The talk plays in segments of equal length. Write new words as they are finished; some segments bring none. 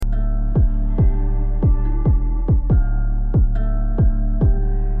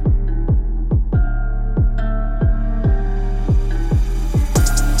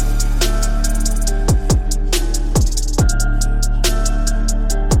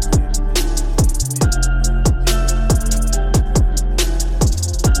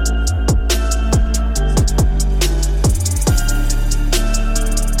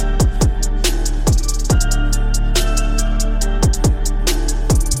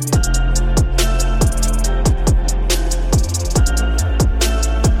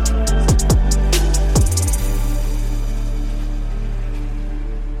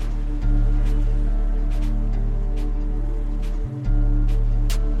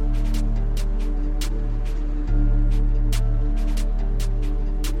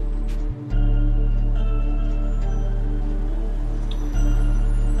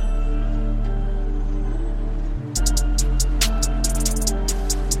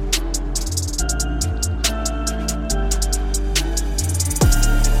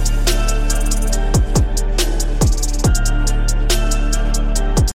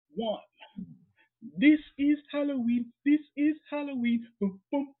Halloween. Boom,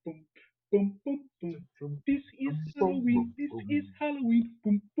 boom, boom, boom, boom, boom. This is Halloween. This is Halloween.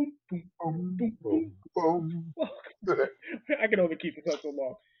 Boom, boom, boom, boom, boom. Welcome. I can only keep this up so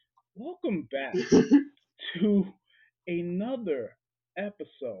long. Welcome back to another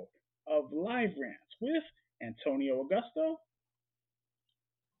episode of Live Rants with Antonio Augusto.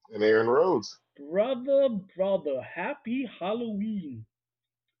 And Aaron Rhodes. Brother, happy Halloween.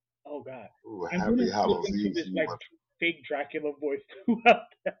 Oh God, Ooh, I'm gonna happy slip Hallows into Eve this to you, like my fake Dracula voice throughout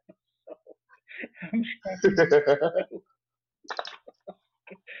the episode. I'm trying to friend.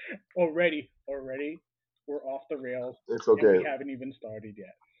 already. We're off the rails, It's and we okay. haven't even started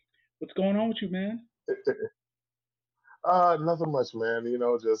yet. What's going on with you, man? Nothing much, man.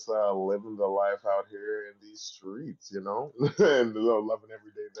 Just living the life out here in these streets, and loving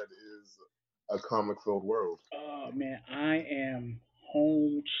every day that is a comic-filled world. Oh man, I am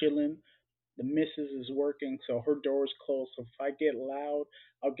home chilling. The missus is working, so her door's closed. So if I get loud,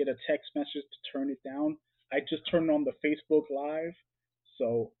 I'll get a text message to turn it down. I just turned on the Facebook Live,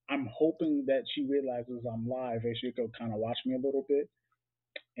 so I'm hoping that she realizes I'm live and she could kind of watch me a little bit.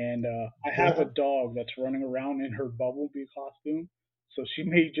 And I have a dog that's running around in her Bumblebee costume, so she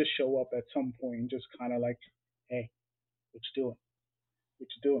may just show up at some point and just kind of like, "Hey, what you doing? What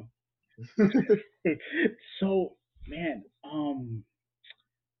you doing?" So, man,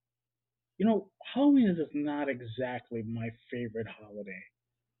 Halloween is not exactly my favorite holiday.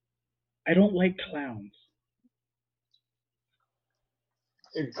 I don't like clowns.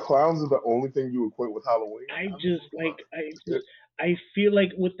 And clowns are the only thing you equate with Halloween. I I just mean, come like on. I feel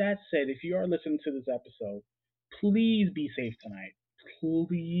like with that said, if you are listening to this episode, please be safe tonight.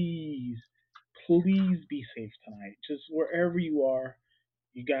 Please, please be safe tonight. Just wherever you are,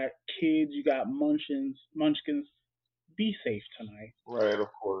 you got kids, you got munchkins. Be safe tonight. Right, of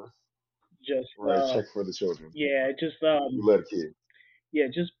course. Just Right, check for the children. yeah, just You let a kid. yeah,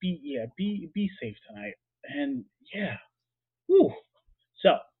 just be safe tonight. And yeah, whew.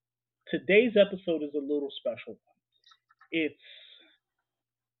 So today's episode is a little special one. It's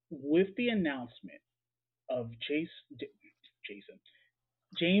with the announcement of Jason,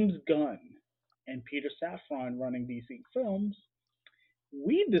 James Gunn, and Peter Safran running DC Films.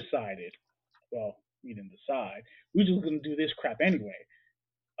 We decided, well, we didn't decide. We just gonna do this crap anyway.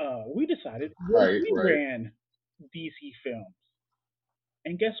 We decided what if Right, we right. ran DC Films?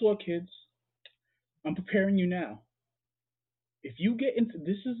 And guess what, kids? I'm preparing you now. If you get into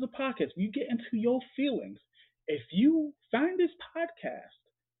this is the podcast, if you get into your feelings, if you find this podcast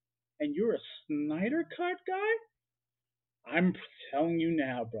and you're a Snyder Cut guy, I'm telling you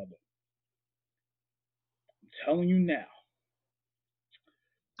now, brother. I'm telling you now.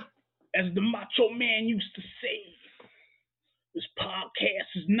 As the Macho Man used to say, this podcast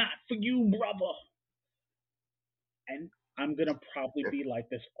is not for you, brother. And I'm gonna probably be like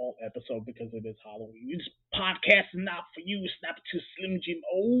this all episode because it is Halloween. This podcast is not for you. It's not to Slim Jim.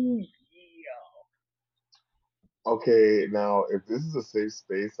 Oh yeah. Okay, now if this is a safe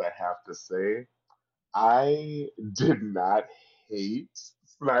space, I have to say I did not hate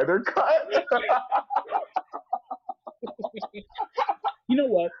Snyder Cut. You know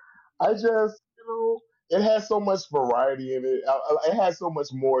what? I just, it has so much variety in it. It has so much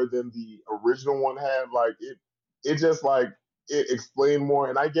more than the original one had. Like it just like it explained more.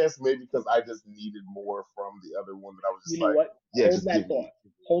 And I guess maybe because I just needed more from the other one, that I was You just know like, what? yeah, Hold just that give me thought.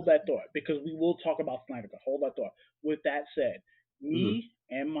 it. Hold that thought because we will talk about Snyder Cut. Hold that thought. With that said, Mhm. me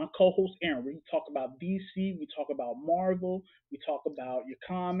and my co-host Aaron, we talk about DC, we talk about Marvel, we talk about your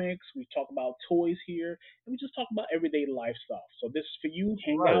comics, we talk about toys here, and we just talk about everyday life stuff. So this is for you.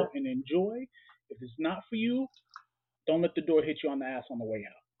 Hang Right, out and enjoy. If it's not for you, don't let the door hit you on the ass on the way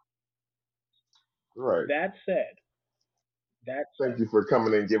out. right. That said, that Thank said, you for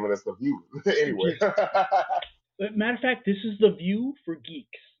coming and giving us the view. Anyway, just matter of fact, this is the view for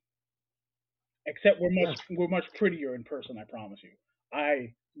geeks. Except yes, we're much prettier in person. I promise you.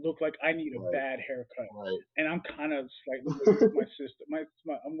 I look like I need a right, bad haircut, right. and I'm kind of slightly waiting for my sister.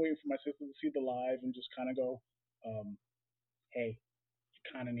 I'm waiting for my sister to see the live and just kind of go, "Hey, you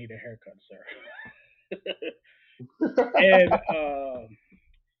kind of need a haircut, sir." And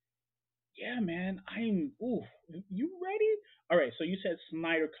yeah, man, I'm. Ooh, you ready? All right. So you said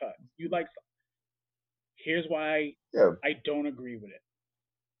Snyder cut. You like? Here's why Yeah. I don't agree with it.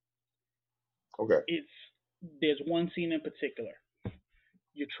 Okay. It's there's one scene in particular.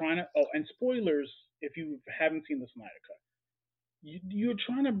 You're trying to. Oh, and spoilers if you haven't seen the Snyder cut. You're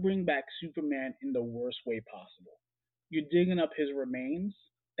trying to bring back Superman in the worst way possible. You're digging up his remains.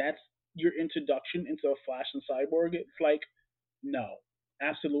 That's your introduction into a Flash and Cyborg. It's like, no,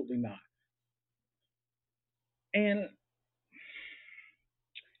 absolutely not. And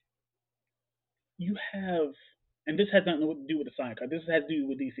you have, and this has nothing to do with the Sonic card. This has to do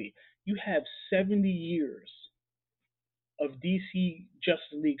with DC. You have 70 years of DC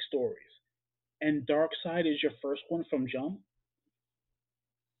Justice League stories, and Darkseid is your first one from Jump.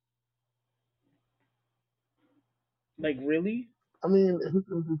 Like really? I mean, if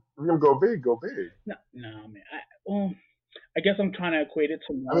we're gonna go big, go big. No, no, man. I guess I'm trying to equate it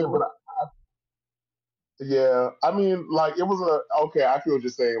to I mean, but Marvel. yeah, I mean, like it was a okay. I feel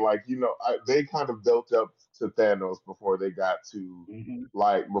just saying, like they kind of built up to Thanos before they got to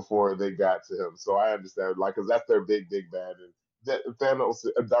Hmm. before they got to him. So I understand, like, because that's their big bad, and that Thanos,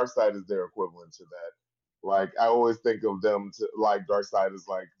 Darkseid is their equivalent to that. Like I always think of them to like Darkseid is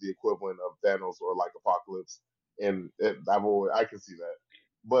like the equivalent of Thanos or like Apocalypse, and I can see that.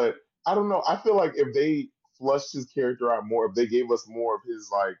 But I don't know. I feel like if they flushed his character out more, if they gave us more of his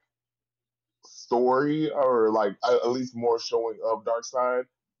like story or like at least more showing of Darkseid,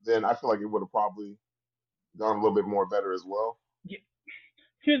 then I feel like it would have probably gone a little bit more better as well. Yeah,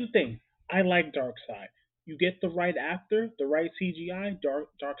 here's the thing. I like Darkseid. You get the right actor, the right CGI.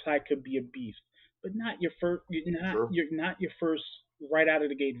 Darkseid could be a beast, but not your first. Sure. You're not your first right out of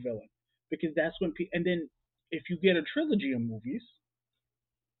the gate villain, because that's when. And then if you get a trilogy of movies,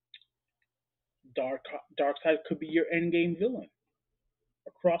 Darkseid could be your endgame villain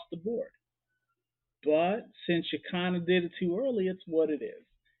across the board. But since you kind of did it too early, it's what it is.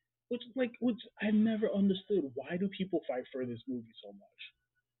 Which I never understood. Why do people fight for this movie so much?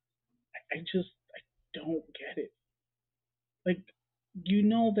 I don't get it. Like, you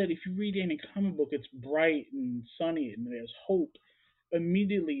know that if you read any comic book, it's bright and sunny and there's hope.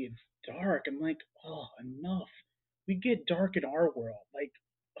 Immediately, it's dark. I'm like, oh, enough. We get dark in our world. Like,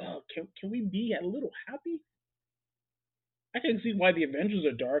 oh, can we be a little happy? I can see why the Avengers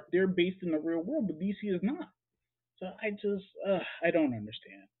are dark. They're based in the real world, but DC is not. So I don't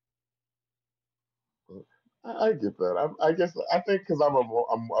understand. I get that. I guess I think because I'm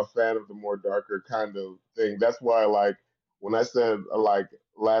a fan of the more darker kind of thing. That's why like when I said like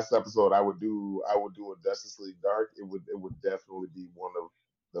last episode I would do a Justice League Dark. It would definitely be one of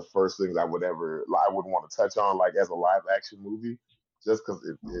the first things I would want to touch on like as a live action movie, just because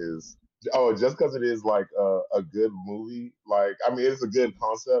it is. Oh, just because it is like a good movie. Like I mean, it's a good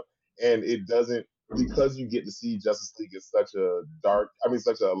concept, and it doesn't because you get to see Justice League as such a dark. I mean,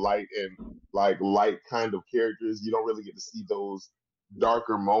 such a light and like light kind of characters. You don't really get to see those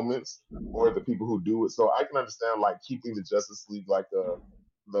darker moments or the people who do it. So I can understand like keeping the Justice League like the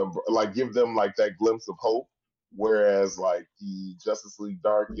like give them like that glimpse of hope. Whereas like the Justice League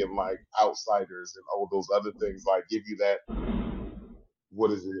Dark and like Outsiders and all those other things like give you that what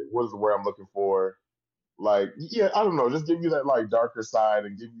is it? What is the word I'm looking for? Like yeah, I don't know, just give you that like darker side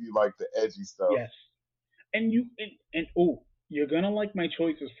and give you like the edgy stuff. Yes, and oh, you're gonna like my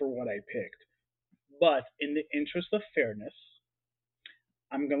choices for what I picked. But in the interest of fairness,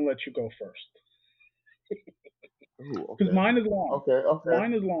 I'm gonna let you go first Ooh, because okay, mine is long. okay, okay,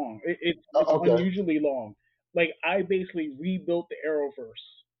 Mine is long. It's okay. unusually long. Like I basically rebuilt the Arrowverse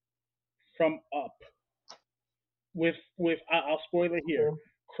from up with I'll spoil it here. Okay.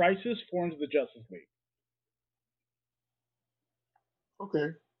 Crisis forms the Justice League. Okay.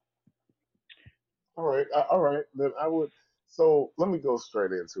 All right, all right. Then I would. So let me go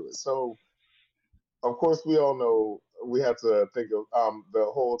straight into it. So of course we all know we have to think of the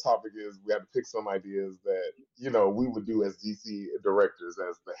whole topic is we have to pick some ideas that we would do as DC directors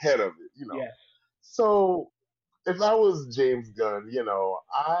as the head of it. Yes. So if I was James Gunn,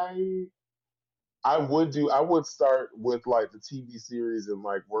 I would start with like the TV series and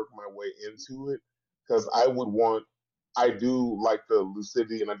like work my way into it because I do like the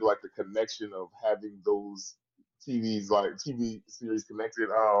lucidity and I do like the connection of having those TV series connected.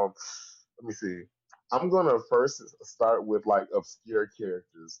 Let me see. I'm gonna first start with like obscure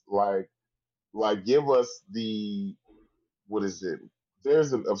characters, like give us the what is it?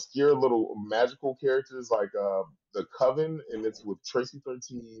 There's an obscure little magical characters like the Coven, and it's with Tracy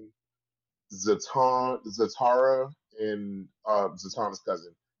 13, Zatara, and Zatara's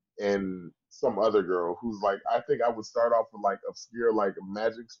cousin, and some other girl who's like I think I would start off with like obscure like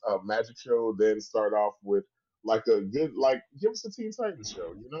magic show, then start off with like a good like give us a Teen Titans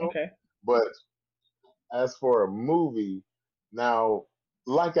show, you know. Okay. But as for a movie, now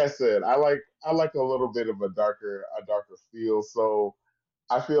like I said, I like a little bit of a darker feel, so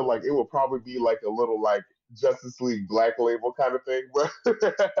I feel like it would probably be like a little like Justice League Black Label kind of thing, but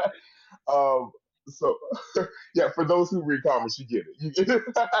um, so yeah, for those who read comics, you get it. You get it.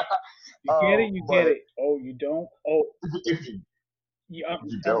 You get it. You get But it. Oh, you don't. Oh, if you yeah.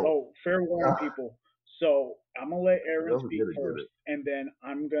 you don't, Oh, fair warning, people. So I'm gonna let Aaron don't speak get it, get first, it. and then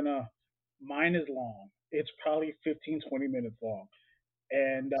I'm gonna Mine is long. It's probably 15, 20 minutes long.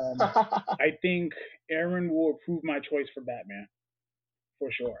 And I think Aaron will approve my choice for Batman for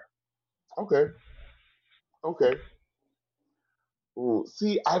sure. Okay, okay. Ooh,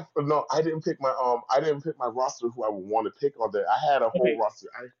 see, I no, I didn't pick my roster who I would want to pick on that. I had a whole Okay, roster.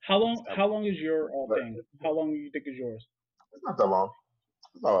 how long is your But thing? How long do you think is yours? it's not that long.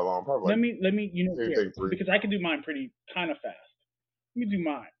 It's not that long. Probably like Let me maybe here take three. because I can do mine pretty kind of fast. Let me do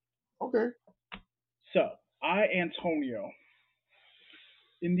mine. Okay. So Antonio,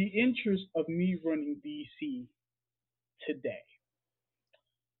 in the interest of me running DC today,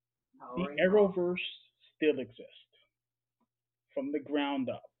 the Arrowverse still exists from the ground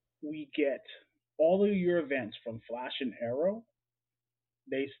up. We get all of your events from Flash and Arrow.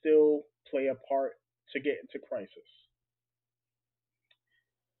 They still play a part to get into Crisis.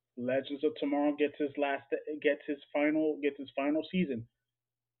 Legends of Tomorrow gets his final season.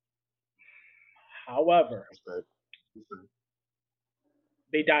 However, Respect. Respect.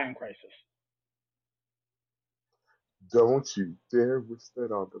 they die in Crisis. Don't you dare wish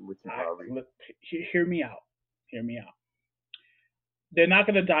that on them, Ricky I, Bobby. hear me out. Hear me out. They're not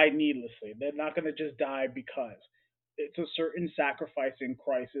going to die needlessly. They're not going to just die because it's a certain sacrifice in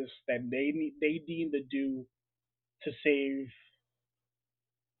Crisis that they deem to do to save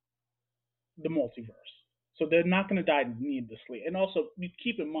the multiverse. So they're not going to die needlessly. And also, you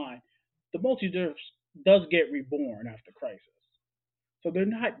keep in mind, the multiverse does get reborn after Crisis. So they're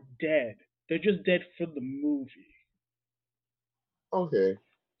not dead. They're just dead for the movie. Okay.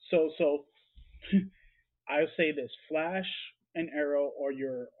 So I say this: Flash and Arrow are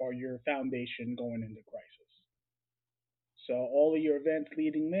your foundation going into Crisis. So all of your events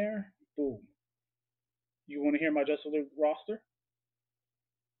leading there, boom. You want to hear my Justice League roster?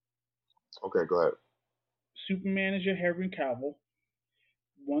 Okay, go ahead. Superman is your Henry Cavill.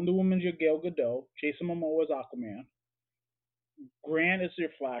 Wonder Woman is your Gal Gadot. Jason Momoa is Aquaman. Grant is your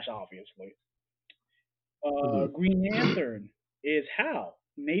Flash, obviously. Hmm. Green Lantern is Hal,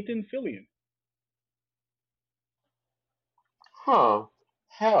 Nathan Fillion. Huh.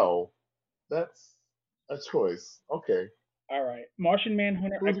 Hell, that's a choice. Okay. All right. Martian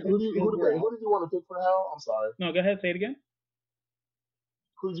Manhunter, I couldn't figure Who out. did you want to pick for Hell? I'm sorry. No, go ahead, say it again.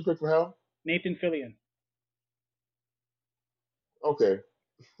 Who did you pick for Hell? Nathan Fillion. Okay.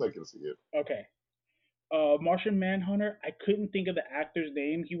 I can see it. Okay. Martian Manhunter, I couldn't think of the actor's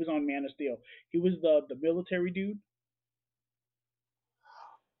name. He was on Man of Steel. He was the military dude.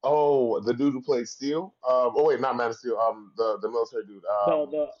 Oh, the dude who played Steel. Oh wait, not Man of Steel. The military dude.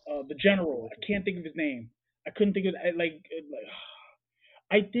 The general. What's I can't think of his name. I couldn't think of like.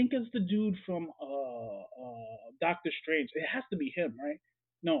 I think it's the dude from Doctor Strange. It has to be him, right?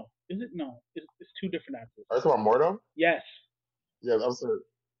 No, is it? No, it's two different actors. are you talking about Mordo? Yes. Yeah, I was saying.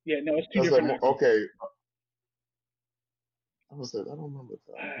 Yeah. No, it's two I was saying. different actors. Okay. I was saying. I don't remember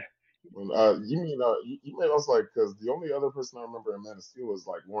that. You mean you made us like because the only other person I remember in Man of Steel was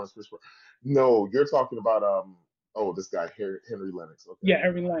like Lawrence Fishburne. No, you're talking about oh this guy Henry Lennox. Okay, Yeah,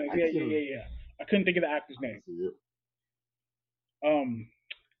 Harry Lennox. I can Yeah. I couldn't think of the actor's I can name. see it. Um,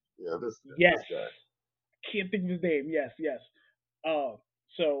 Yeah, yes. this guy. Can't think of his name. Yes. Uh,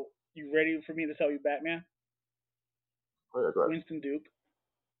 so you ready for me to tell you Batman? Oh yeah, go Winston Duke.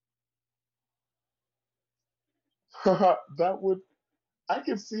 ahead. That would I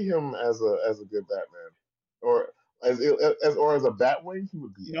can see him as a good Batman, or as a Batwing. He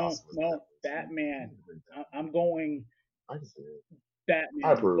would be No, awesome as no, Batwing. He Batman. would be a great I'm Batman. going I can see it. I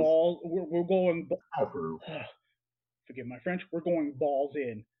Batman. approve. Balls. We're going. I approve. Forgive my French. We're going balls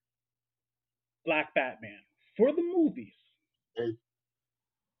in. Black Batman for the movies. And-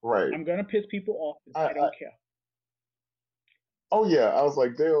 right. I'm gonna piss people off. I I don't care. oh yeah, I was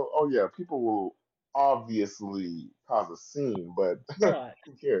like, they'll oh yeah, people will obviously cause a scene, but But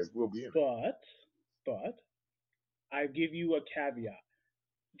who cares? We'll be in it. but but I give you a caveat.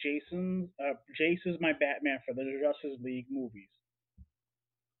 Jace is my Batman for the Justice League movies.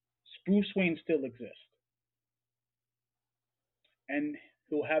 Bruce Wayne still exists, and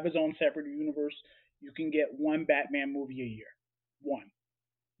he'll have his own separate universe. You can get one Batman movie a year, one,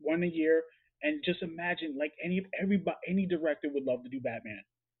 one a year, and just imagine like any director would love to do Batman.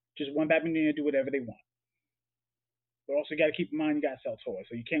 Just one Batman to do whatever they want. But also, you got to keep in mind you got to sell toys,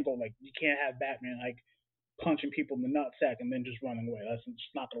 so you can't go like you can't have Batman like punching people in the nutsack and then just running away. That's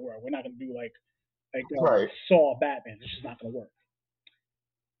just not gonna work. We're not gonna do like Right. Saw Batman. It's just not gonna work.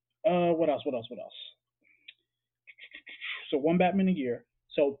 What else? What else? So one Batman a year.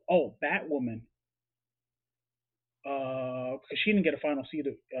 So Batwoman, because she didn't get a final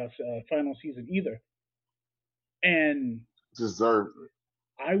season either. And Deserved it.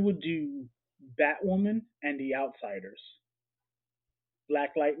 I would do Batwoman and The Outsiders,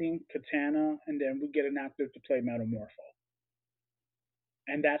 Black Lightning, Katana, and then we get an actor to play Metamorpho,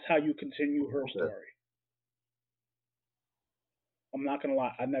 and that's how you continue her Okay. story. I'm not gonna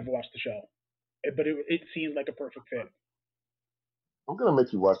lie, I never watched the show, but it seems like a perfect fit. I'm gonna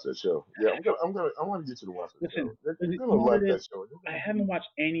make you watch that show. Yeah, I want to get you to watch that show. Listen, You're you gonna know what like it is? that show. You're I gonna haven't be watched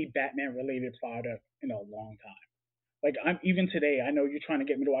any Batman related product in a long time. Like I'm even today, I know you're trying to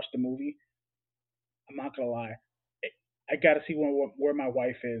get me to watch the movie. I'm not gonna lie, I got to see where my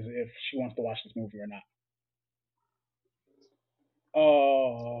wife is if she wants to watch this movie or not.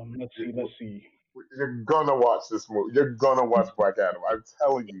 Let's see, let's see. you're gonna watch this movie. You're gonna watch Black Adam. I'm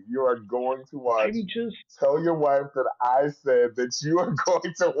telling you, you are going to watch. I'm just, Tell your wife that I said that you are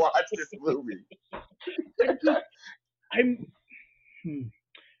going to watch this movie. I'm just, I'm. Hmm.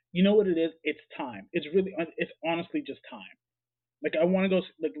 You know what it is? It's time. It's honestly just time. Like I want to go,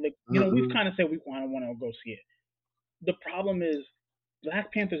 like we've Mm-mm, kind of said we want to go see it. The problem is,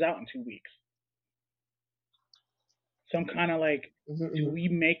 Black Panther's out in 2 weeks, so I'm kind of like, do mm-mm. we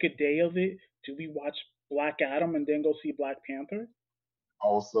make a day of it? Do we watch Black Adam and then go see Black Panther?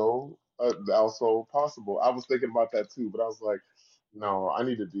 Also possible. I was thinking about that too, but I was like, no, I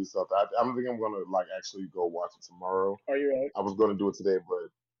need to do something. I don't think I'm gonna like actually go watch it tomorrow. Are you right? I was gonna do it today, but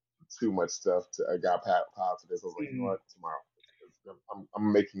too much stuff. I got piled today, so I was like, you know Mhm. what, tomorrow.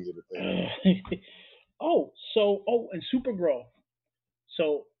 I'm making it a thing. And Supergirl.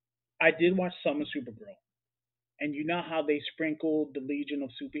 So I did watch some of Supergirl, and you know how they sprinkled the Legion of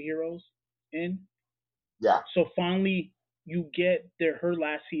Superheroes in. Yeah, So finally, you get her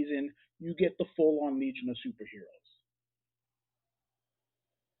last season. You get the full on Legion of Superheroes.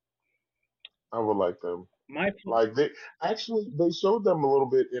 I would like them. My Like they showed them a little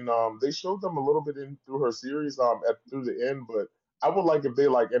bit in they showed them a little bit in through her series at through the end, but I would like if they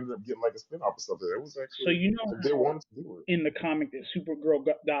like ended up getting like a spin-off or something. It was so actually you know if they how wanted to do it. in the comic that Supergirl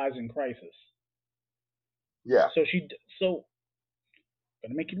dies in Crisis. Yeah. So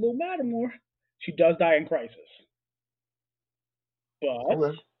gonna make you a little mad more. She does die in Crisis, but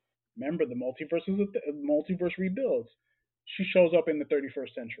Okay. remember the multiverse rebuilds. She shows up in the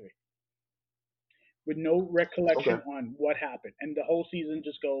 31st century with no recollection Okay. on what happened, and the whole season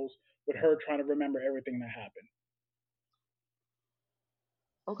just goes with her trying to remember everything that happened.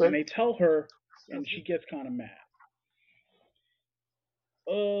 And Okay. they tell her, and she gets kind of mad.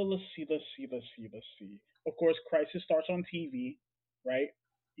 Let's see. Of course, Crisis starts on TV, right?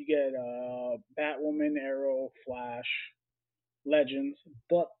 You get Batwoman, Arrow, Flash, Legends,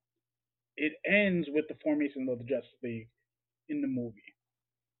 but it ends with the formation of the Justice League in the movie.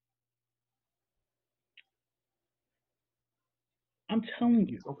 I'm telling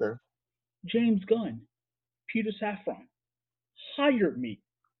you, Okay. James Gunn, Peter Safran hired me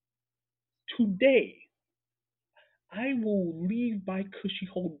today. I will leave my cushy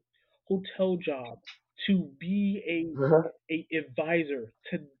hotel job to be a advisor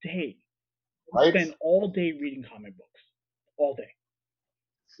today and Right? spend all day reading comic books, all day.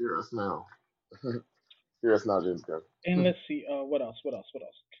 Fear us now. Fear us now, James Gunn. And let's see, what else? What else? What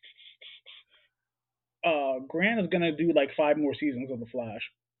else? Grant is gonna do like 5 more seasons of The Flash,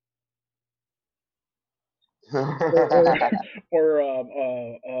 or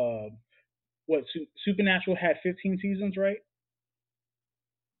or what? Supernatural had 15 seasons, right?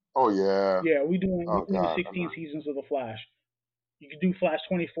 Oh yeah. Yeah, we doing Oh God. 16 seasons of The Flash. You could do Flash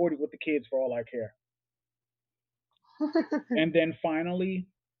 2040 with the kids for all I care. And then finally,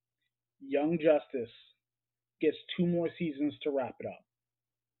 Young Justice gets 2 more seasons to wrap it up.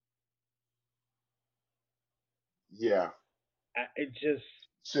 Yeah. It just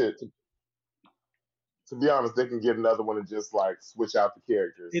Shit. To be honest, they can get another one and just like switch out the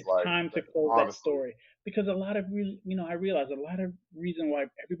characters. it's time to Like close that honestly. story because a lot of I realized a lot of reason why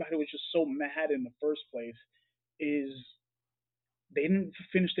everybody was just so mad in the first place is they didn't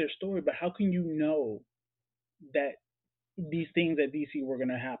finish their story. But how can you know that these things at DC were going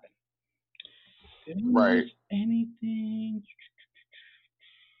to happen? Did I Right. miss anything?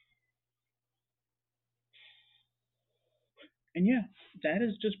 And yeah, that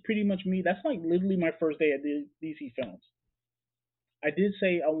is just pretty much me. That's like literally my first day at the DC Films. I did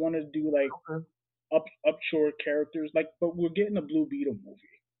say I want to do like Okay. upshore characters, like, but we're getting a Blue Beetle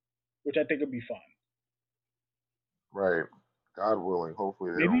movie, which I think would be fun. Right. God willing.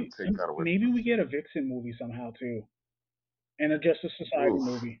 Hopefully they don't Maybe take that away maybe from we get a Vixen movie somehow too, and a Justice Society us.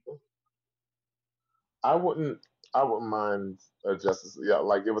 movie. Oof. I wouldn't. I wouldn't mind a Justice. Yeah,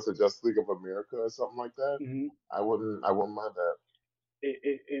 like give us a Justice League of America or something like that. Hmm. I wouldn't. I wouldn't mind that.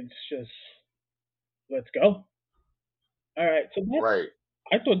 It's just let's go. All right, so Right.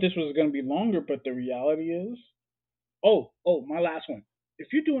 I thought this was gonna be longer, but the reality is, oh, my last one. If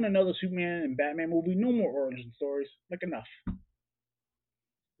you're doing another Superman and Batman movie, no more origin stories. Like enough.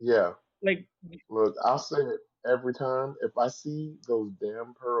 Yeah. Like Look, I'll say it every time. If I see those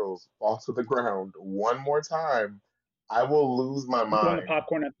damn pearls fall to the ground one more time, I will lose my I'm throwing the mind.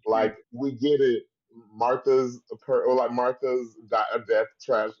 popcorn at the screen. Like we get it, or like Martha's death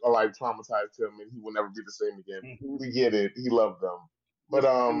trash or like traumatized him, and he will never be the same again. Hmm. We get it. He loved them, but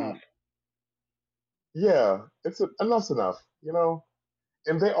Enough. yeah, enough's enough, you know.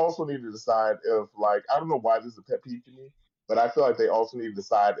 And they also need to decide if, like, I don't know why this is a pet peeve to me, but I feel like they also need to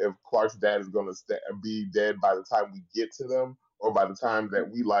decide if Clark's dad is going to be dead by the time we get to them, or by the time that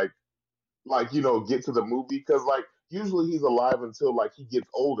we get to the movie. Because like usually he's alive until like he gets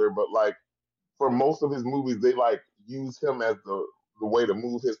older, but like for most of his movies, they like use him as the way to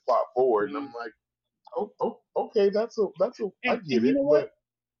move his plot forward, and I'm Hmm. like, oh, okay, that's a I And get you it, know what? but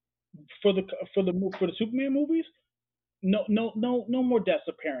For the for the Superman movies, no more deaths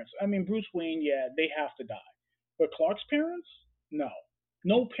of parents. I mean, Bruce Wayne, yeah, they have to die, but Clark's parents, no,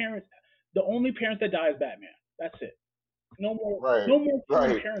 no parents. The only parents that die is Batman. That's it. right, No more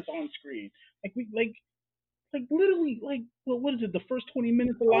killing right, parents on screen. Like literally, like what is it? The first 20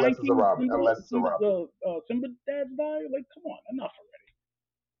 minutes of Lion unless it's a King, Robin, unless it's a Robin. Simba dads die. Like, come on, enough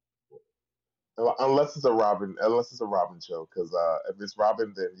Unless it's a Robin show, because if it's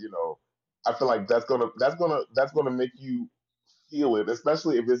Robin, then I feel like that's gonna make you feel it,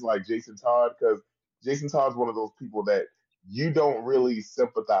 especially if it's like Jason Todd, because Jason Todd's one of those people that you don't really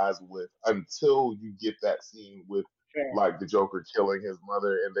sympathize with until you get that scene with already. like the Joker killing his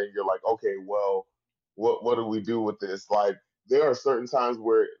mother, and then you're like, okay, well, what do we do with this? Like, there are certain times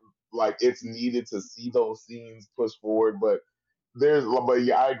where like it's needed to see those scenes push forward, but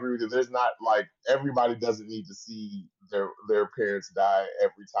yeah, I agree with you. There's not like everybody doesn't need to see their parents die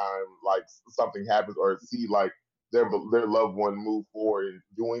every time like something happens, or see like their loved one move forward in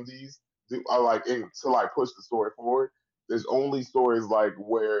doing these. To like push the story forward. There's only stories like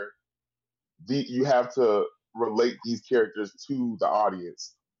where you have to relate these characters to the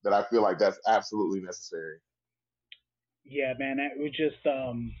audience that I feel like that's absolutely necessary. Yeah, man, it was just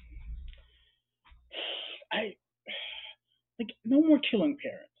I like no more killing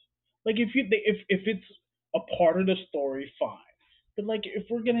parents. Like if it's a part of the story, fine. But like if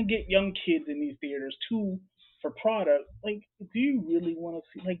we're gonna get young kids in these theaters too for product, like do you really want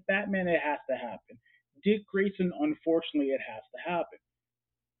to see like Batman? It has to happen. Dick Grayson, unfortunately, it has to happen.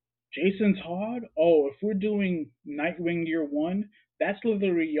 Jason Todd, oh, if we're doing Nightwing Year One, that's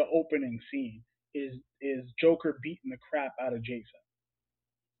literally your opening scene. Is Joker beating the crap out of Jason?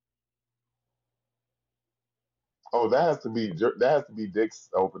 Oh, that has to be Dick's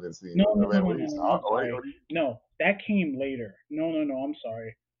opening scene. No, no, I no, mean, no, what are no, you no. I'm talking? sorry. No, that came later. No, no, no. I'm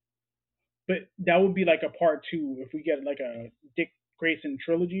sorry. But that would be like a part two if we get like a Dick Grayson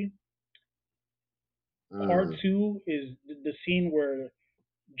trilogy. Part Mm. two is the scene where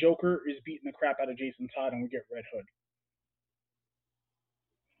Joker is beating the crap out of Jason Todd and we get Red Hood.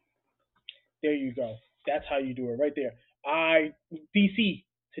 There you go. That's how you do it right there. I DC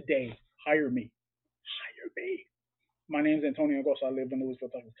today hire me. Hire me. My name's Antonio Gosa. I live in Louisville,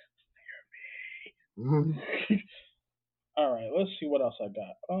 Texas. All right, let's see what else I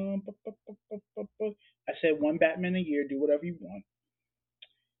got. I said one Batman a year. Do whatever you want.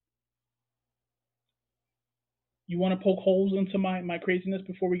 You want to poke holes into my craziness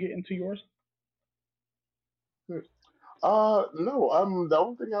before we get into yours? No. The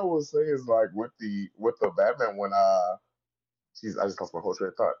only thing I would say is like with the Batman when jeez, I just lost my whole train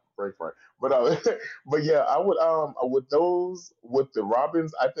of thought. Break for it. But but yeah, I would with the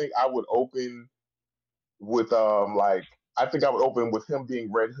Robins, I think I would open with I think I would open with him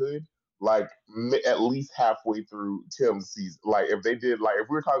being Red Hood, like at least halfway through Tim's season. Like if they did like if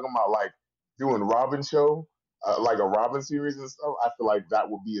we were talking about like doing Robin show, like a Robin series and stuff, I feel like that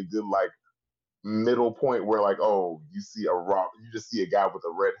would be a good like middle point where like, oh, you just see a guy with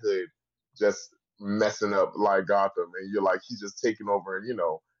a red hood just messing up like Gotham, and you're like, he's just taking over and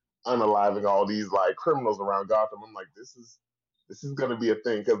unaliving all these like criminals around Gotham. I'm like, this is gonna be a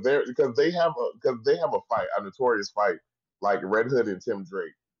thing because they have a fight, a notorious fight, like Red Hood and Tim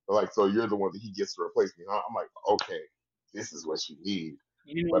Drake. They're like, so you're the one that he gets to replace me, huh? I'm like, okay, this is what you need.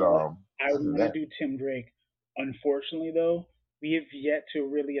 You But know what? I other than want to that, do Tim Drake. Unfortunately, though, we have yet to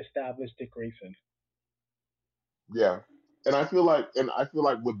really establish Dick Grayson. yeah. And I feel like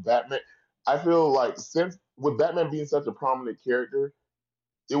with Batman, I feel like since with Batman being such a prominent character,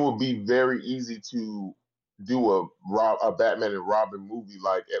 it would be very easy to do a Batman and Robin movie.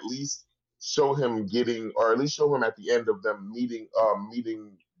 Like at least show him getting, or at least show him at the end of them meeting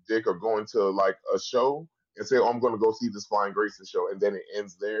Dick or going to like a show and say, "Oh, I'm going to go see this Flying Grayson show," and then it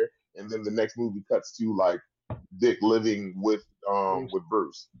ends there, and then the next movie cuts to like Dick living Bruce. with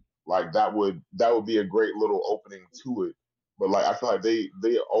Bruce. Like that would be a great little opening to it. But like I feel like they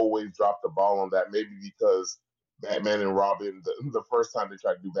always drop the ball on that. Maybe because Batman and Robin, the first time they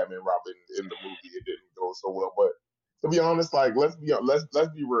tried to do Batman and Robin in the movie, it didn't go so well. But to be honest, like let's be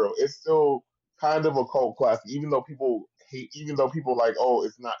real, it's still kind of a cult classic. Even though people hate, even though people like, oh,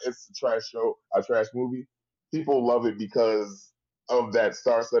 it's not, it's a trash show, a trash movie. People love it because of that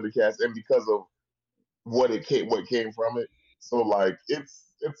star-studded cast and because of what came from it. So like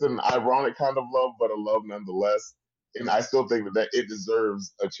it's an ironic kind of love, but a love nonetheless. And I still think that it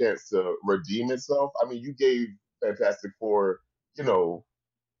deserves a chance to redeem itself. I mean, you gave Fantastic Four, you know,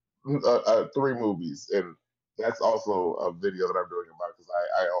 three movies, and that's also a video that I'm doing about because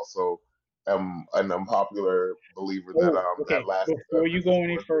I also am an unpopular believer that Oh, that okay. last Before you Fantastic go any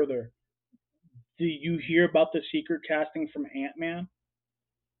Four is good. further, did you hear about the secret casting from Ant Man?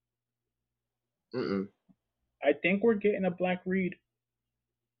 Mm-mm. I think we're getting a Black Reed.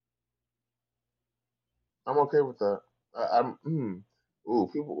 I'm okay with that. I'm ooh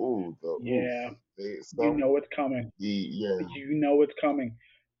people ooh Yeah, they you some know it's coming. the yeah You know it's coming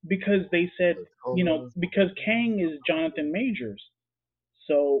because they said, the because colors. Kang is Jonathan Majors,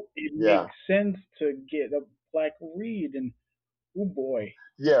 so it Yeah, makes sense to get a Black Reed, and oh boy,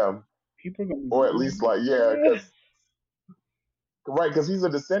 yeah, people are gonna or at least like yeah, be. because right, because he's a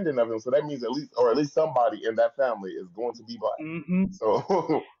descendant of him, so that means at least somebody in that family is going to be black. Mm-hmm.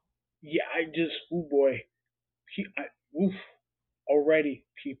 So Yeah, I just oh boy, oof. Already,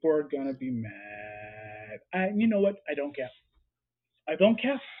 people are gonna be mad. You know what? I don't care. I don't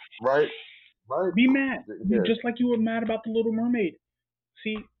care. right, right, Be mad. didn't care. Just like you were mad about the Little Mermaid.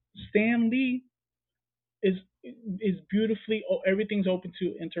 See, Stan Lee is beautifully. Everything's open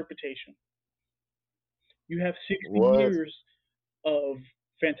to interpretation. You have 60 What? years of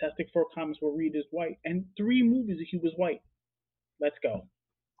Fantastic Four comics where Reed is white, and three movies he was white. Let's go.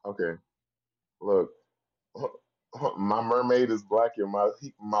 Okay, look, my mermaid is black and my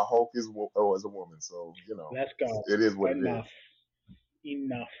Hulk is a woman. So Let's go. it is what it Enough. is.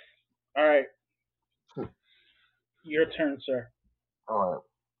 Enough. All right, your turn, sir. All right.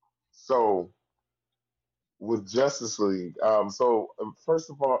 So with Justice League. First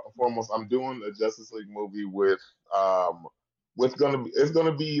of all, foremost, I'm doing a Justice League movie with gonna be it's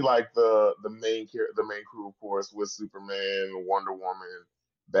gonna be like the main crew, of course, with Superman, Wonder Woman,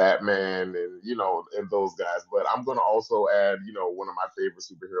 Batman, and and those guys. But I'm gonna also add one of my favorite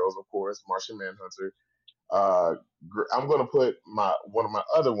superheroes, of course, Martian Manhunter. Uh, I'm gonna put my one of my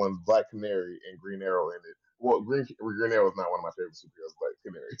other ones, Black Canary and Green Arrow in it. Well, Green Arrow is not one of my favorite superheroes, Black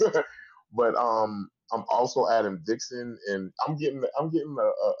Canary. But I'm also adding Dixon, and I'm getting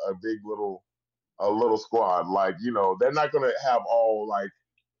a big a little squad. Like they're not gonna have all like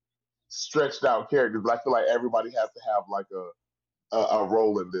stretched out characters, but I feel like everybody has to have like a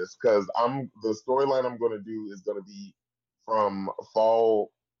role in this because I'm the storyline I'm gonna do is gonna be from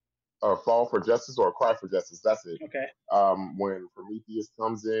Fall for Justice or Cry for Justice. That's it. Okay. When Prometheus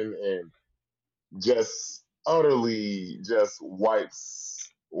comes in and just utterly just wipes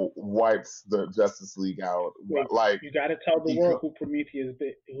the Justice League out. Wait, Like you got to tell the he world co-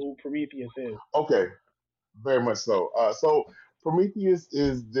 who Prometheus is. okay, very much so. So Prometheus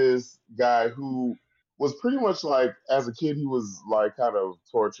is this guy who was pretty much like as a kid he was like kind of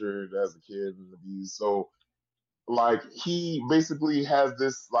tortured as a kid and abused. So like he basically has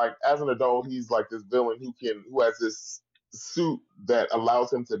this like as an adult he's like this villain who has this suit that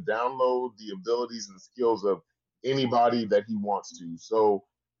allows him to download the abilities and skills of anybody that he wants to. So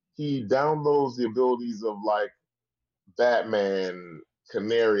he downloads the abilities of like Batman,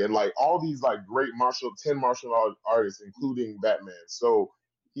 Canary, and like all these like great martial art artists, including Batman. So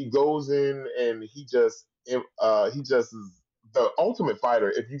he goes in and he just is the ultimate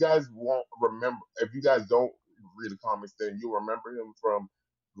fighter. If you guys won't remember, if you guys don't read the comics, then you'll remember him from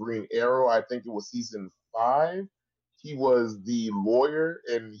Green Arrow. I think it was season 5. He was the lawyer,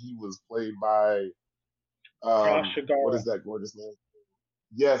 and he was played by Josh what Shigara. is that gorgeous name?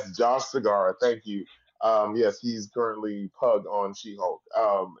 Yes, Josh Segarra. Thank you. Yes, he's currently Pug on She-Hulk.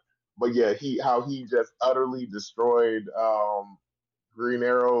 But yeah, how he just utterly destroyed Green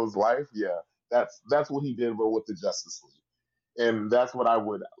Arrow's life. Yeah, that's what he did, but with the Justice League, and that's what I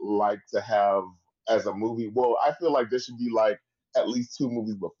would like to have as a movie. Well, I feel like there should be like at least two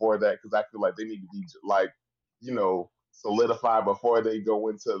movies before that because I feel like they need to be like solidified before they go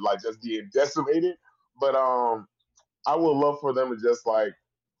into like just being decimated. But I would love for them to just like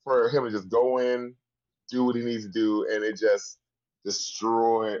for him to just go in, do what he needs to do, and it just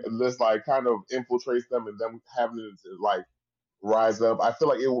destroy, just like kind of infiltrates them, and them having to like rise up. I feel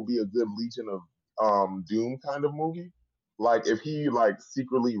like it will be a good Legion of Doom kind of movie. Like if he like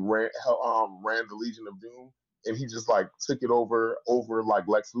secretly ran the Legion of Doom and he just like took it over like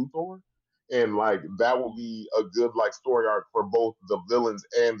Lex Luthor, and like that would be a good like story arc for both the villains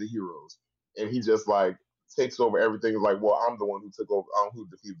and the heroes. And he just like takes over everything. Like, well, I'm the one who took over, who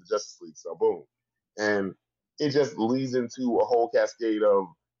defeated the Justice League. So boom, and it just leads into a whole cascade of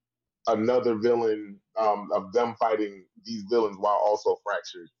another villain, of them fighting these villains while also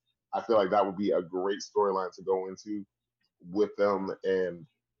fractured. I feel like that would be a great storyline to go into with them. And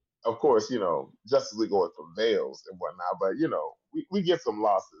of course, Justice League always prevails and whatnot, but we get some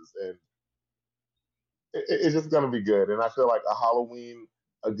losses, and it's just gonna be good. And I feel like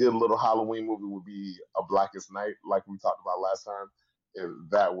a good little Halloween movie would be a Blackest Night, like we talked about last time, and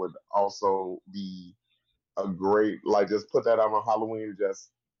that would also be a great, like, just put that on Halloween.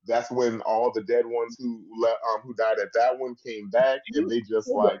 Just that's when all the dead ones who died at that one came back, Do and you they just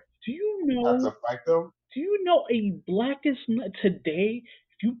hold up? like Do you have to know? fight them. Do you know a Blackest Night today?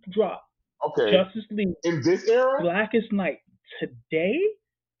 If you drop Okay, Justice League in this era. Blackest Night today,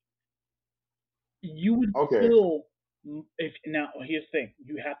 you would Okay, still. If now here's the thing,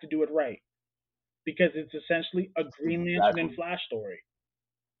 you have to do it right because it's essentially a Green Lantern and exactly. Flash story.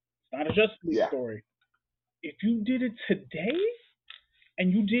 It's not a Justice League Yeah, story. If you did it today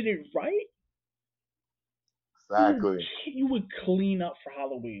and you did it right, you would exactly. you would clean up for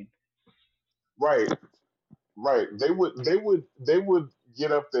Halloween. Right, right. They would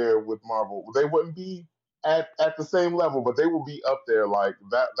get up there with Marvel. They wouldn't be at the same level, but they would be up there. Like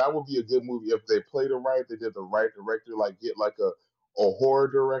that would be a good movie if they played it right. They did the right director. Like get like a horror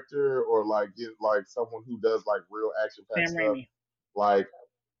director, or like get like someone who does like real action packed Sam stuff. Raimi. Like,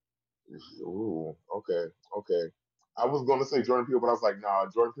 ooh, okay, okay. I was gonna say Jordan Peele, but I was like, nah,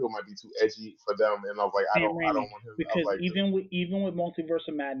 Jordan Peele might be too edgy for them, and I was like, I Sam don't Raimi. want him. I was Because like, just even with Multiverse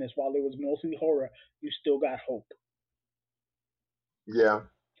of Madness, while it was mostly horror, you still got hope. yeah,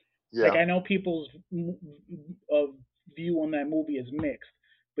 Like yeah, I know people's uh, view on that movie is mixed,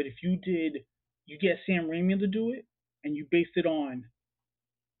 but if you get Sam Raimi to do it, and you based it on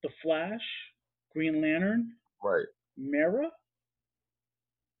The Flash, Green Lantern, right. Mera,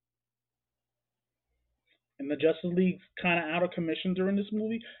 and the Justice League's kind of out of commission during this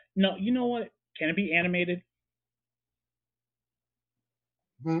movie. No, you know what? Can it be animated?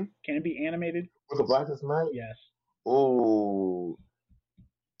 Hmm. Can it be animated? With the Blackest Night. Yes. Ooh,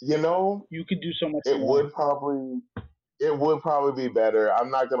 you know, You could do so much it more. would probably it would probably be better.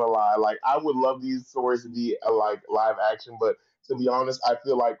 I'm not gonna lie. Like I would love these stories to be like live action, but to be honest, I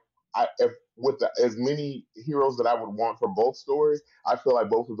feel like if with as many heroes that I would want for both stories, I feel like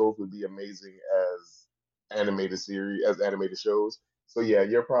both of those would be amazing as animated shows. So yeah,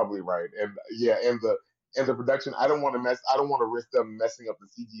 you're probably right. And yeah, and the production, I don't want to risk them messing up the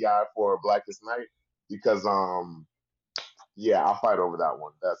CGI for Blackest Night, because yeah, I'll fight over that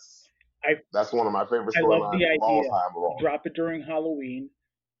one. I That's one of my favorite I love the storylines of all idea. time. Of all Drop it during Halloween,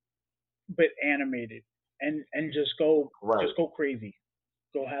 but animated, and right, just go crazy.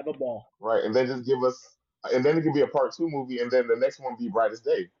 Go have a ball. right, and then just give us, and then it could be a part two movie, and then the next one be Brightest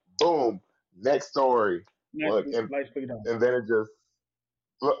Day. Boom, next story. Look, Nicely done. and then it just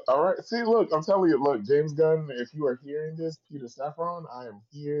look. All right, see, look, I'm telling you, look, James Gunn, if you are hearing this, Peter Safran, I am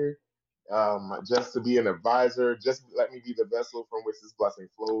here. Just to be an advisor, just let me be the vessel from which this blessing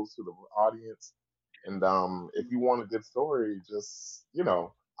flows to the audience. And if you want a good story, just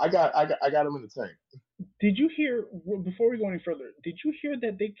I got him in the tank. Did you hear before we go any further? Did you hear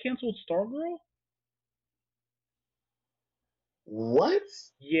that they canceled Stargirl? What?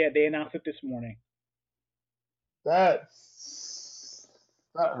 Yeah, they announced it this morning. That's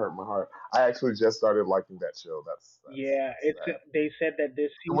that hurt my heart. I actually just started liking that show. That's Yeah, it's sad. they said that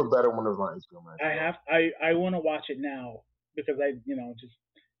this It was better when it was on HBO Max, though. I want to watch it now because I just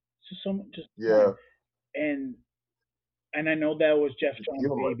so just Yeah, fun and I know that was Jeff you Jones'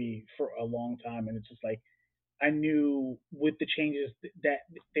 know what? baby for a long time, and it's just like I knew with the changes that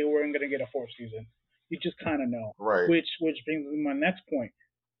they weren't going to get a fourth season. You just kind of know. Right. Which brings me to my next point.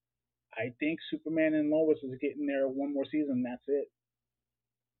 I think Superman and Lois is getting there one more season. That's it.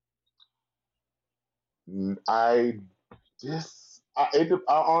 I just I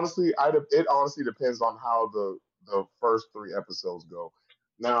honestly it honestly depends on how the first three episodes go.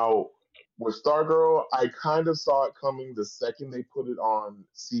 Now with Stargirl, I kind of saw it coming the second they put it on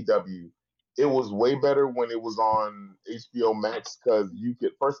CW. It was way better when it was on HBO Max, because you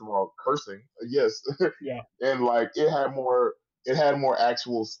could, first of all, cursing, yes, Yeah, and like it had more. it had more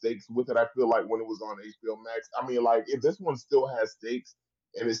actual stakes with it. I feel like when it was on HBO Max. I mean, like if this one still has stakes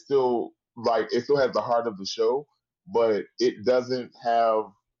and it's still like it still has the heart of the show, but it doesn't have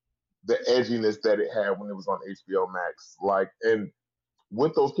the edginess that it had when it was on HBO Max. Like and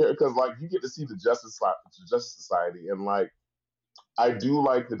with those characters, like you get to see the Justice Society, and like I do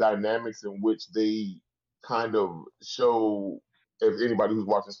like the dynamics in which they kind of show. If anybody who's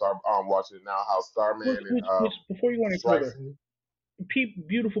watching it now, how Starman and Which before you go any further, Strikes.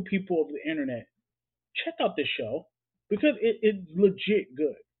 beautiful people of the internet, check out this show because it's legit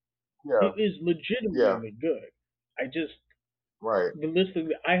good. Yeah, It is yeah, legitimately good. I just right,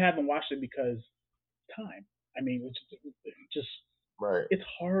 realistically, I haven't watched it because time. I mean, just right, it's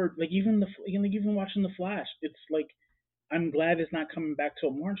hard. Like even watching the Flash, it's like I'm glad it's not coming back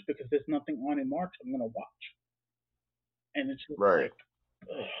till March because there's nothing on in March I'm gonna watch, and it's just right. like,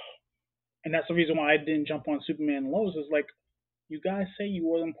 ugh. And that's the reason why I didn't jump on Superman and Lois. Is like you guys say you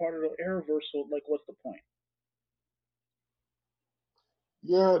wasn't part of the Arrowverse, so like, what's the point?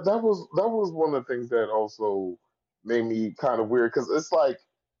 Yeah, that was one of the things that also made me kind of weird because it's like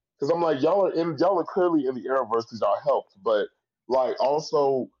because I'm like y'all are clearly in the Arrowverse because y'all helped, but like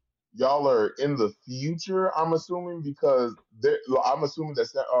also y'all are in the future. I'm assuming because I'm assuming that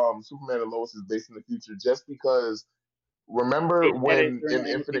Superman and Lois is based in the future just because They remember said it when during in the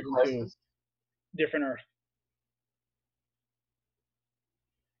end of Infinite season two. Crisis? Different Earth.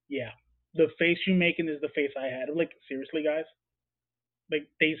 Yeah, the face you making is the face I had. Like seriously, guys. Like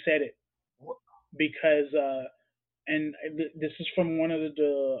they said it because and this is from one of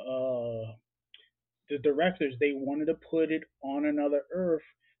the directors. They wanted to put it on another Earth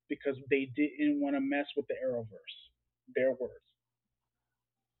because they didn't want to mess with the Arrowverse. Their words.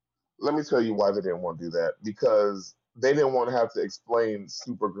 Let me tell you why they didn't want to do that because they didn't want to have to explain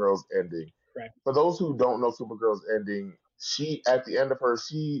Supergirl's ending. Correct. For those who don't know Supergirl's ending, she at the end of her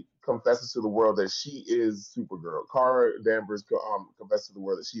she confesses to the world that she is Supergirl. Kara Danvers confesses to the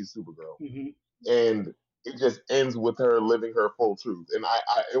world that she is Supergirl, Hmm. and it just ends with her living her full truth. And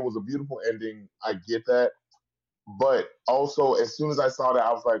it was a beautiful ending. I get that, but also as soon as I saw that,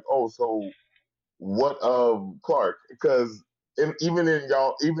 I was like, oh, so what of Clark? Because even in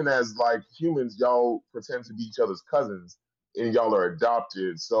y'all, even as like humans, y'all pretend to be each other's cousins, and y'all are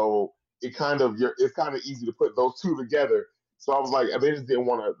adopted. So it's kind of easy to put those two together. So I was like, they just didn't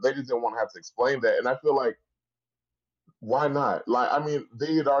want to have to explain that. And I feel like why not? Like, I mean,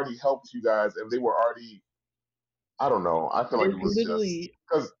 they had already helped you guys, and they were already. I don't know. I feel They like it was just literally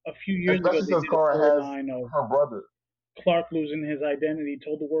because, a few years ago especially they since did a Kara has storyline of her brother. Clark losing his identity.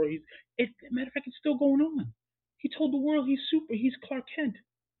 Told the world he's. Matter of fact, it's still going on. He told the world he's super. He's Clark Kent.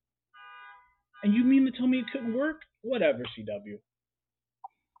 And you mean to tell me it couldn't work? Whatever, CW.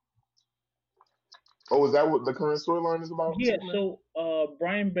 Oh, is that what the current storyline is about, Yeah, Superman? so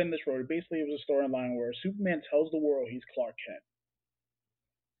Brian Bendis wrote it. Basically, it was a storyline where Superman tells the world he's Clark Kent,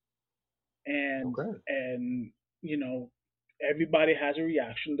 and Okay. and you know everybody has a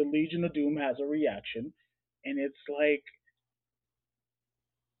reaction. The Legion of Doom has a reaction, and it's like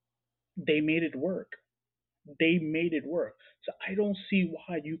they made it work. They made it work. So I don't see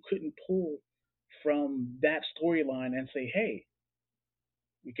why you couldn't pull from that storyline and say, "Hey,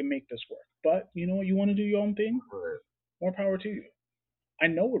 we can make this work." But you know what? You want to do your own thing? Right. More power to you. I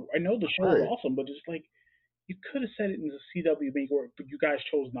know the show is Right. awesome, but it's like you could have said it in the CW make it work, but you guys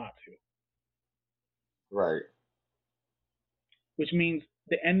chose not to. Right. Which means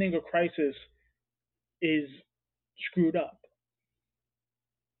the ending of Crisis is screwed up,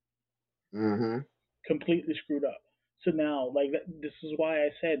 Mm-hmm. completely screwed up. So now, like this is why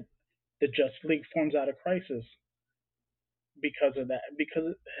I said the Justice League forms out of Crisis because of that.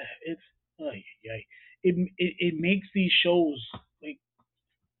 Because it's yeah, it makes these shows like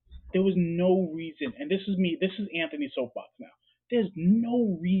there was no reason, and this is me. This is Anthony Soapbox now. There's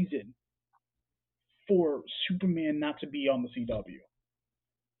no reason for Superman not to be on the CW.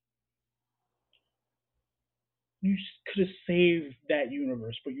 You could have saved that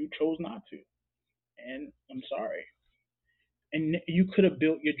universe, but you chose not to. And I'm sorry. And you could have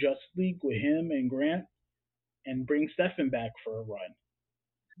built your Justice League with him and Grant and bring Stefan back for a run.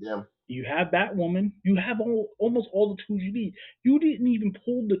 Yeah. You have Batwoman. You have almost all the tools you need. You didn't even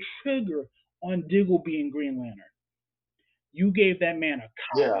pull the trigger on Diggle being Green Lantern. You gave that man a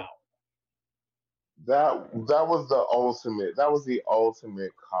cop Yeah. out. That was the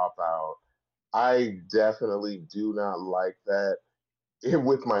ultimate cop out. I definitely do not like that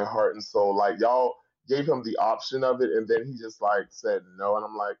with my heart and soul. Like y'all gave him the option of it, and then he just like said no, and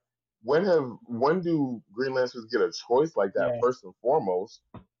I'm like, when do Green Lanterns get a choice like that? Yeah. First and foremost,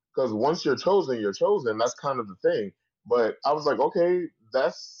 because once you're chosen, you're chosen. That's kind of the thing. But I was like, okay,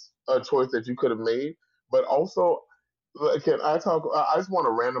 that's a choice that you could have made. But also, like, can I talk? I just want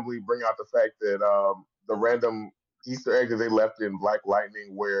to randomly bring out the fact that the random Easter egg that they left in Black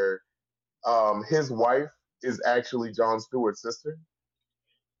Lightning, where his wife is actually John Stewart's sister.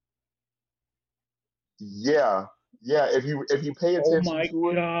 Yeah, yeah. If you pay Oh attention my to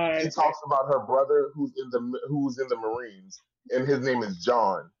it, god. she talks about her brother who's in the Marines, and his name is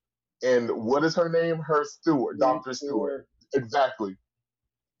John. And what is her name? Her Stewart, James Doctor Stewart. Stewart. Exactly,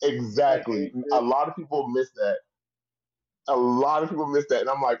 I exactly. hate A this. lot of people miss that. A lot of people miss that, and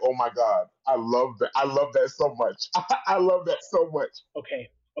I'm like, oh my god, I love that. I love that so much. I love that so much. Okay,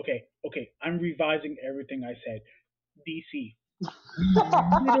 okay. I'm revising everything I said. DC. You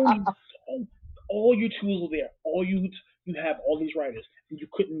literally all your tools are there. You have all these writers, and you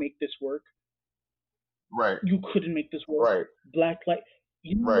couldn't make this work. Right, You couldn't make this work. right, Black Light.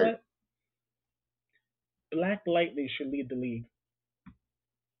 You know right. what? Black Lightning should lead the league.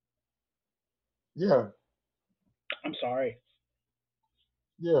 Yeah, I'm sorry.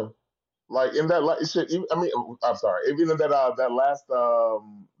 yeah. Like in that, like shit. I mean, I'm sorry. Even in that last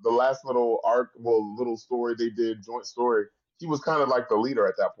the last little arc, well, little story they did, joint story. He was kind of like the leader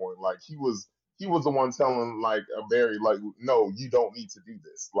at that point. Like he was the one telling like Barry, like, no, you don't need to do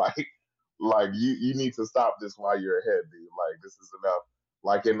this. Like you need to stop this while you're ahead, dude. Like this is enough.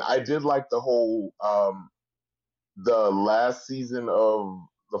 Like, and I did like the last season of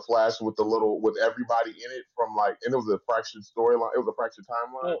the Flash with everybody in it from like, and it was a fractured storyline. It was a fractured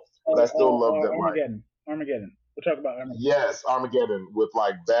timeline, but I still loved that. Like, Armageddon. Armageddon. We'll talk about Armageddon. yes, Armageddon with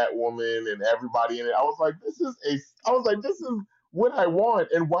like Batwoman and everybody in it. I was like, this is what I want.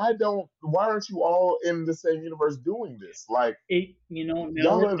 And why aren't you all in the same universe doing this? Like, Now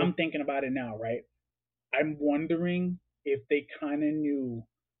y'all are the I'm thinking about it now, right? I'm wondering if they kind of knew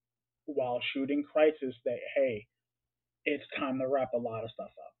while shooting Crisis that hey, it's time to wrap a lot of stuff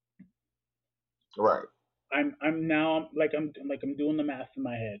up. right, I'm now I'm doing the math in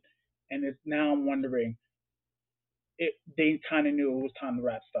my head, and it's now I'm wondering they kind of knew it was time to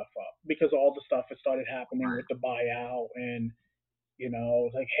wrap stuff up because all the stuff that started happening with the buyout and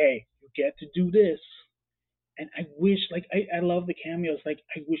like hey, you get to do this, and I wish like I love the cameos. Like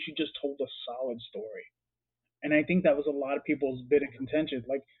I wish you just told a solid story. And I think that was a lot of people's bit of contention.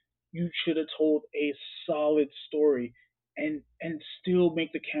 Like you should have told a solid story and still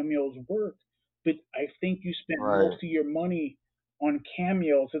make the cameos work. But I think you spent most right, of your money on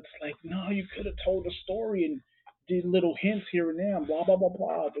cameos. It's like, no, you could have told a story and did little hints here and there, and blah blah blah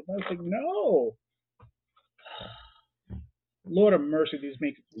blah. But I was like, no, Lord of mercy, these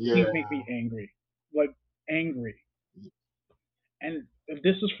yeah, make me angry, like angry. And if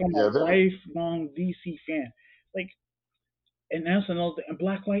this is from a yeah. lifelong DC fan, like, and that's another thing. And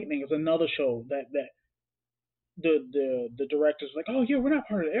Black Lightning is another show that the director's like, oh yeah, we're not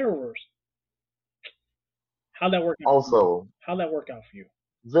part of the Arrowverse. How'd that work out for you? Also, How'd that work out for you?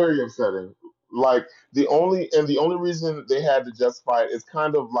 very upsetting. Like the only reason they had to justify it is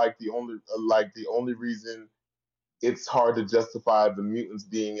kind of like the only reason it's hard to justify the mutants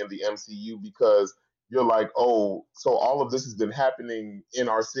being in the MCU because you're like, oh, so all of this has been happening in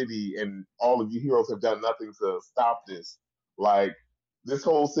our city, and all of you heroes have done nothing to stop this. Like, this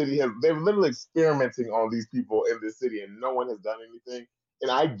whole city they're literally experimenting on these people in this city, and no one has done anything. And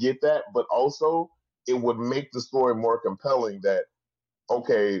I get that, but also it would make the story more compelling that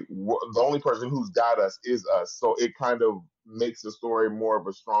okay, the only person who's got us is us. So it kind of makes the story more of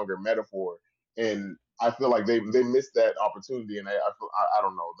a stronger metaphor. And I feel like they missed that opportunity. And I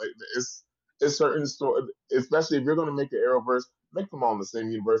don't know. It's certain story, especially if you're going to make the Arrowverse, make them all in the same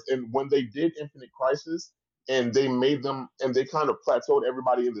universe. And when they did Infinite Crisis, and they made them, and they kind of plateaued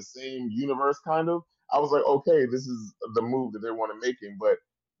everybody in the same universe, kind of. I was like, okay, this is the move that they want to making, but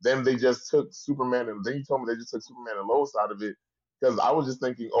then they just took Superman, and then you told me they just took Superman and Lois out of it because I was just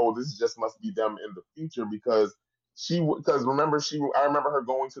thinking, oh, this just must be them in the future because because remember I remember her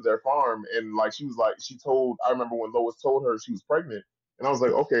going to their farm and like she was like she told I remember when Lois told her she was pregnant and I was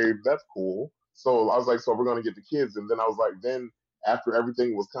like, okay, that's cool. So I was like, so we're gonna get the kids, and then I was like, then after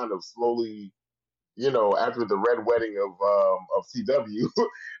everything was kind of slowly after the red wedding of CW,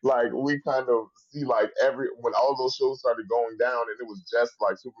 like we kind of see like every when all those shows started going down and it was just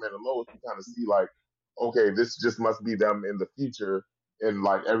like Superman and Lois, we kind of see like, okay, this just must be them in the future, and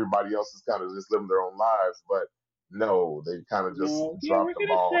like everybody else is kind of just living their own lives. But no, they kind of just No, yeah, we're dropped the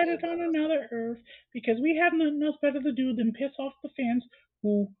gonna ball, set and it on another Earth because we have nothing else better to do than piss off the fans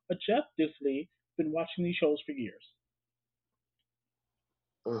who objectively been watching these shows for years.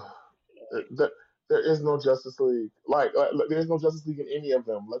 there, there is no Justice League. Like, there's no Justice League in any of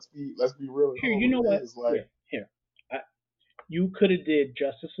them. Let's be real and Here, call you it know what it what? is. Like, Here. You could have did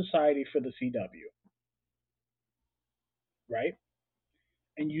Justice Society for the CW, right?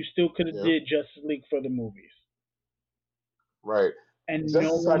 And you still could have Yeah, did Justice League for the movies, right. and no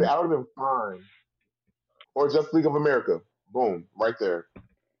Justice Society, one. I would have been fine. Or Justice League of America. Boom, right there.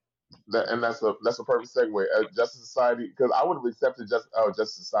 That's a perfect segue. Justice Society, because I would have accepted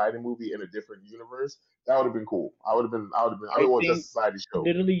Justice Society movie in a different universe. That would have been cool. I would have been. I I mean, well, think Justice Society show.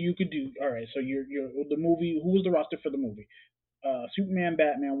 literally you could do. All right, so you're the movie. Who was the roster for the movie? Superman,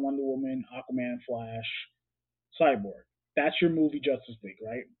 Batman, Wonder Woman, Aquaman, Flash, Cyborg. That's your movie Justice League,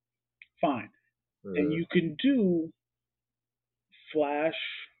 right? Fine. And Mhm. you can do Flash,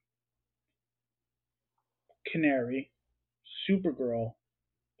 Canary, Supergirl,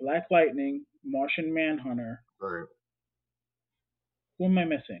 Black Lightning, Martian Manhunter. Right, Who am I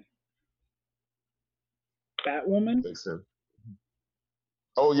missing? Batwoman? makes sense.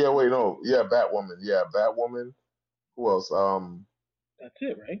 Oh yeah, wait, no, yeah, Batwoman, yeah, Batwoman. Who else? That's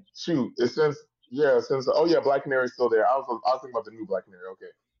it, right? Shoot, it since yeah, since oh yeah, Black Canary's still there. I was thinking about the new Black Canary. Okay,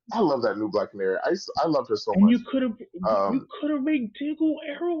 I love that new Black Canary. I loved her so And much. you Um, could have made Diggle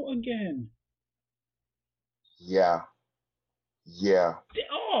Arrow again. yeah, yeah,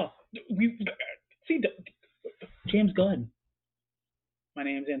 Oh, we see James Gunn. My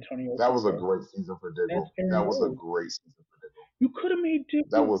name's Antonio that was a Ocasio. great season for That's Diggle. Aaron That was a Rose. great season for Diggle. You could have made That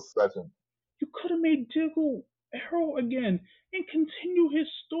Diggle. was such a You could have made Diggle Arrow again and continue his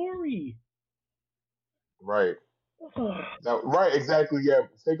story. right. Ugh. Right, exactly. Yeah,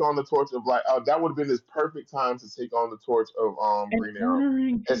 take on the torch of like that would have been his perfect time to take on the torch of And Green Arrow,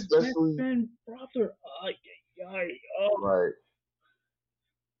 honoring his best especially friend brother. Ay, ay, ay, oh. right,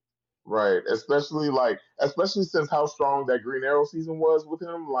 right, especially since how strong that Green Arrow season was with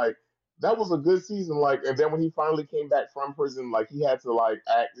him. Like that was a good season. Like, and then when he finally came back from prison, like he had to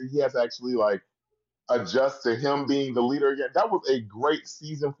actually like adjust to him being the leader again. That was a great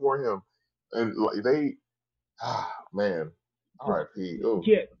season for him, and like they, man, R.I.P. Oh,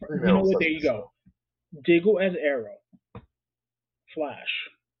 Yeah, Green you Arrow know was what? such There a you good go. show. Diggle as Arrow, Flash,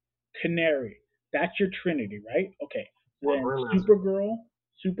 Canary. That's your Trinity, right? Okay. Or Then Green Lantern.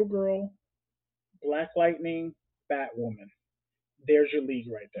 Supergirl, Black Lightning, Batwoman. There's your league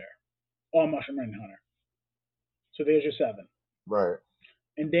right there. Oh, Mushroom Hunter. So there's your seven. Right.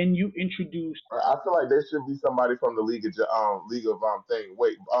 And then you introduce. I feel like there should be somebody from the League of thing.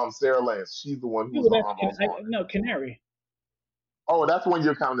 Wait, Sarah Lance. She's the one Yeah, who's well, that's also on no there. Canary. Oh, that's the one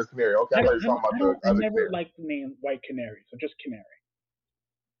you're counting as Canary. Okay, I thought you were talking about the I other never Canary. liked the name White Canary, so just Canary.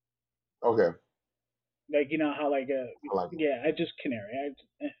 Okay, Like you know how I like yeah, I just Canary.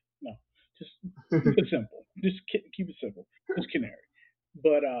 No, just keep it simple. Just keep it simple. Just Canary.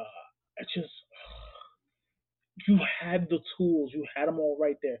 But I just you had the tools, you had them all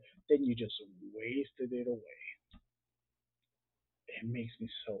right there. Then you just wasted it away. It makes me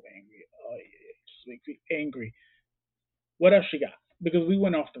so angry. Oh yeah, it just makes me angry. What else you got? Because we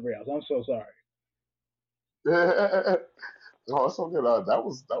went off the rails. I'm so sorry. it. No, it's okay. That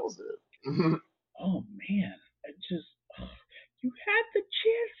was it. Oh man, I just you had the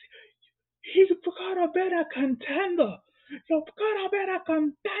chance. He forgot a better contender. You forgot a better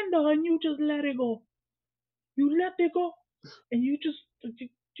contender, and you just let it go. You let it go, and you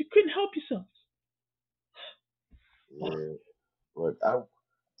couldn't help yourself. Yeah, but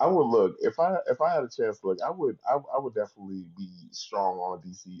I would look if I had a chance to look. I would definitely be strong on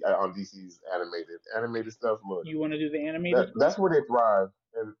DC's animated stuff. Look, You want to do the animated stuff? that's where they thrive,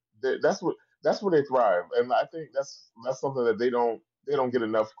 and that's where they thrive. And I think that's something that they don't get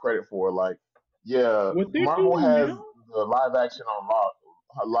enough credit for. Like, yeah, What they're Marvel doing has now? the live action on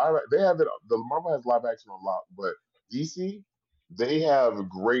lock. They have it. The Marvel has live action on lock, but DC they have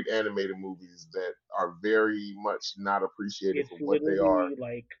great animated movies that are very much not appreciated It's for what they are. literally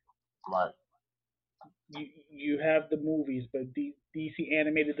like Like, you have the movies, but the DC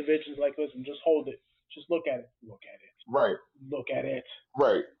animated divisions like, listen, just hold it, just look at it, look at it, right, look at it.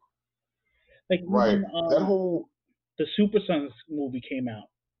 right, Like right. even That whole the Super Sons movie came out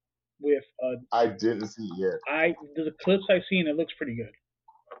with I didn't see yet. I the clips I've seen, it looks pretty good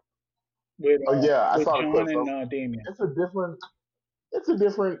Oh yeah, I with saw the John clips. and Damien. It's a different it's a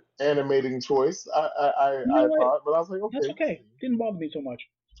different animating choice. You know I what? thought, but I was like, That's okay, we'll okay. see. Didn't bother me so much.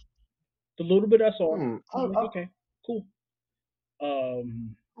 The little bit I saw, Hmm. I was like, okay, cool.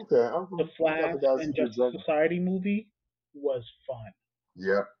 Um, Okay. the I'm glad the Flash guys and did Justice that. Society movie was fun.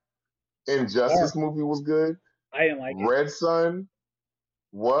 Yeah. Injustice Dark. movie was good. I didn't like it. Red Sun.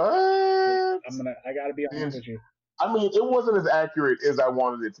 What? I gotta be The honest with you. I mean, it wasn't as accurate as I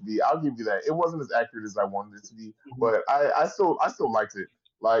wanted it to be. I'll give you that. It wasn't as accurate as I wanted it to be, Mhm. but I still liked it.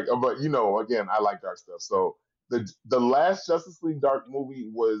 Like, but again, I like dark stuff. So the last Justice League Dark movie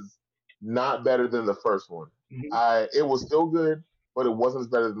was not better than the first one. Hmm. It was still good, but it wasn't as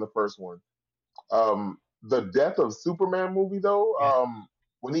better than the first one. The Death of Superman movie though, Yeah.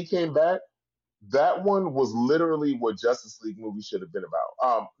 when he came back, that one was literally what Justice League movie should have been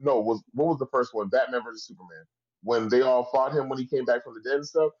about. No, was what was the first one? Batman versus Superman. When they all fought him when he came back from the dead and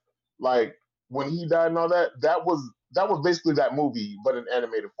stuff. Like when he died and all that, that was basically that movie, but in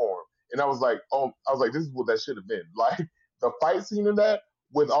animated form. And I was like, oh, I was like, this is what that should have been. Like the fight scene in that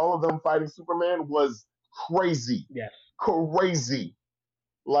with all of them fighting Superman was crazy, Yes. crazy.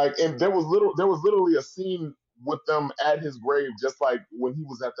 Like, and there was literally a scene with them at his grave, just like when he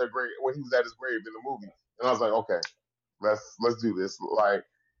was at their grave, when he was at his grave in the movie. And I was like, okay, let's do this. Like,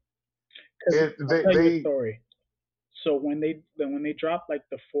 Because it, I'll they tell you a they story. So when they dropped like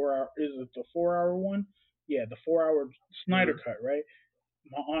the 4 hour, is it the 4 hour one? Yeah, the 4 hour Snyder Mhm. cut, right?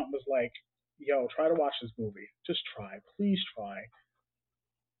 My aunt was like, "Yo, try to watch this movie. Just try, please try."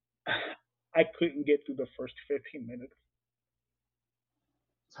 I couldn't get through the first 15 minutes.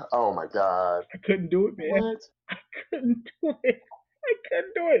 Oh my god, I couldn't do it, man. what? I couldn't do it. I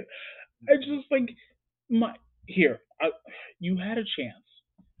couldn't do it. I just like my here. You had a chance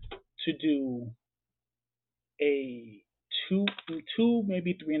to do a two,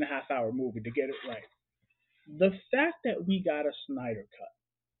 maybe 3.5 hour movie to get it right. The fact that we got a Snyder cut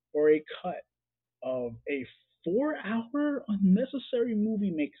or a cut of a 4 hour unnecessary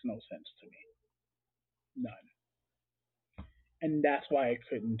movie makes no sense to me. None. And that's why I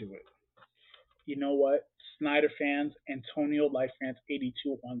couldn't do it. You know what? Snyder fans, Antonio Life fans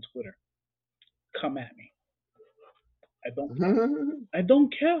 82 on Twitter, come at me. I don't care. I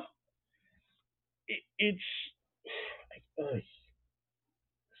don't care. It's ugh,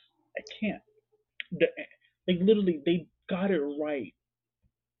 I can't. The, like literally, they got it right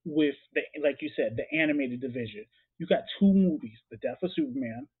with the like you said, the animated division. You got two movies: The Death of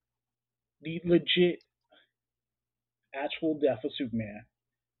Superman, the legit actual Death of Superman,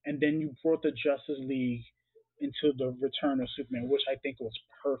 and then you brought the Justice League into the Return of Superman, which I think was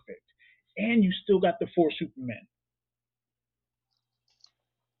perfect. And you still got the four Supermen.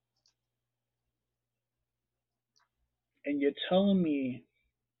 And you're telling me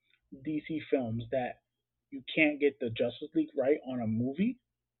DC films that you can't get the Justice League right on a movie?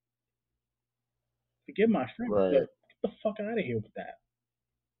 Forgive my French, but Right, get the fuck out of here with that.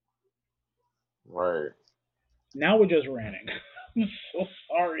 right. Now we're just ranting. I'm so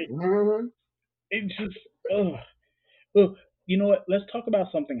sorry. Mhm. It just, ugh. Ugh. You know what? Let's talk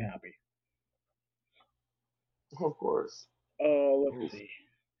about something happy. Of course. Let's Oof. see.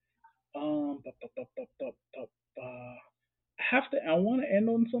 Bu- bu- bu- bu- bu- I have to. I want to end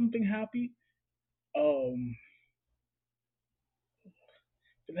on something happy. Um,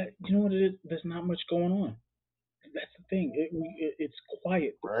 you know what it is? There's not much going on. That's the thing. It's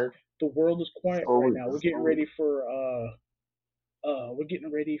quiet. Right. The world is It's quiet so right weak. now. We're It's getting so weak. ready for. We're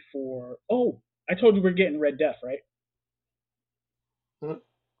getting ready for. Oh, I told you we're getting Red Death, right? Mm,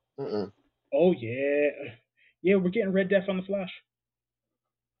 mm-mm. Oh yeah, yeah. We're getting Red Death on the Flash.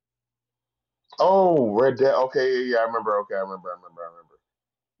 Oh, Red Dead. Okay, yeah, yeah, I remember. Okay, I remember.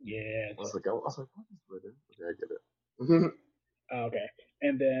 Yeah. I was like, what is Red Dead? Okay, I get it. Okay.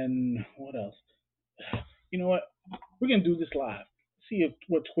 And then what else? You know what? We're gonna do this live. See if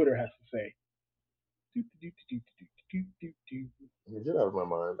what Twitter has to say. Get out of my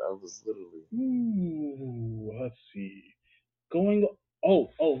mind. I was literally. Ooh, let's see. Going. Oh,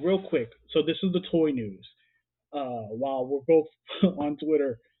 real quick. So this is the toy news. While we're both on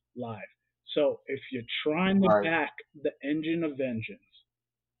Twitter live. So if you're trying to Right. back the Engine of Vengeance,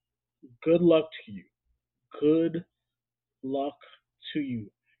 good luck to you. Good luck to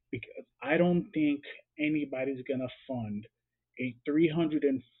you, because I don't think anybody's gonna fund a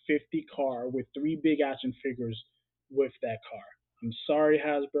 350 car with three big action figures with that car. I'm sorry,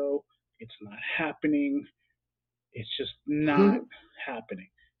 Hasbro, it's not happening. It's just not happening.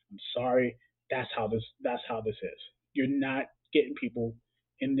 I'm sorry. That's how this is. You're not getting people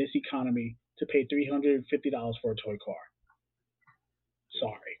in this economy to pay $350 for a toy car.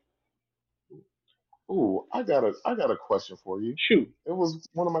 Sorry. Ooh, I got a question for you. Shoot. It was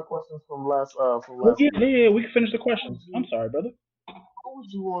one of my questions from Oh last yeah, week. yeah, yeah. We can finish the Who would questions. I'm you sorry, brother. who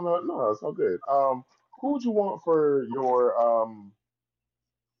would you want to? No, it's all good. Who would you want for your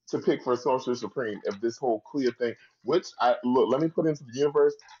to pick for Sorcerer Supreme if this whole Clea thing, which I look, let me put into the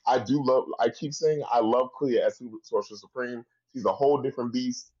universe. I do love. I keep saying I love Clea as Sorcerer Supreme. She's a whole different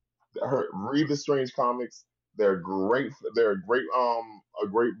beast. Read the Strange comics. They're great. They're a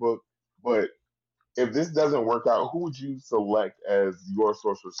great book. But if this doesn't work out, who would you select as your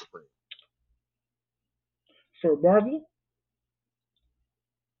Sorcerer Supreme? For Marvel,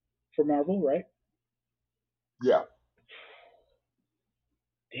 for Marvel, right? Yeah.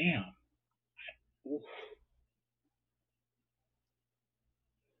 Damn. Oof.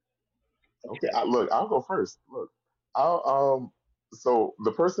 Okay. Okay. Look, I'll go first. Look, I'll So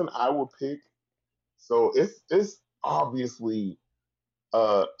the person I would pick. So it's obviously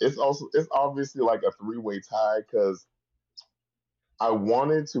it's obviously like a three-way tie because I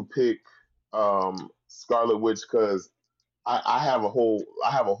wanted to pick Scarlet Witch because I have a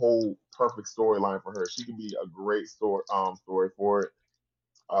whole perfect storyline for her. She could be a great story for it.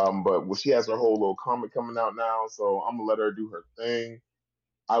 But well, she has her whole little comic coming out now, so I'm gonna let her do her thing.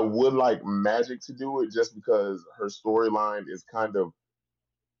 I would like Magic to do it just because her storyline is kind of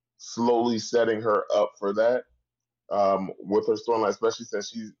slowly setting her up for that. With her storyline, especially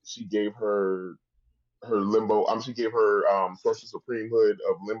since she gave her limbo. She gave her Sorcerer Supreme Hood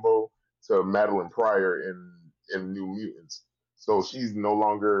of Limbo to Madeline Pryor in New Mutants. So she's no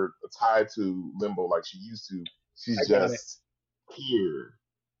longer tied to Limbo like she used to. I She's got it. just here.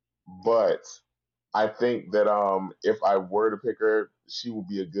 But I think that if I were to pick her, she would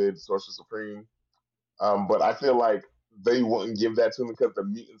be a good Sorcerer Supreme. But I feel like they wouldn't give that to me because the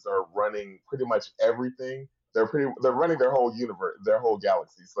mutants are running pretty much everything. They're running their whole universe, their whole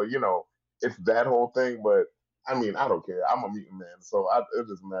galaxy. So it's that whole thing. But I mean, I don't care. I'm a mutant man, so it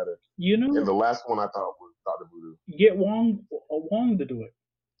doesn't matter. You And know, the last one I thought was Doctor Voodoo. get Wong to do it.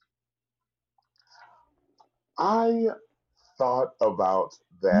 I thought about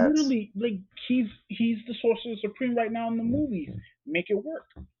that. Literally, like he's the Sorcerer Supreme right now in the movies. Make it work.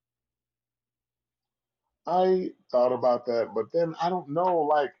 I thought about that, but then I don't know.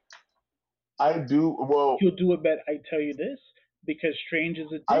 Like I do. Well, He'll do it better. I tell you this because Strange is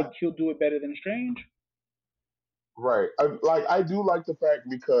a dick. I He'll do it better than Strange. Right. I do like the fact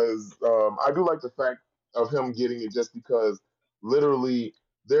because I do like the fact of him getting it just because literally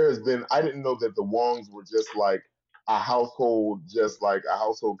there has been I didn't know that the Wongs were just like a household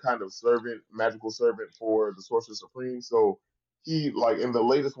kind of servant, magical servant for the Sorcerer Supreme. So he like in the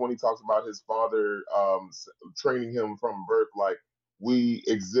latest one he talks about his father training him from birth like we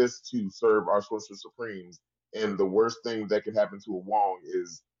exist to serve our Sorcerer Supremes and the worst thing that can happen to a Wong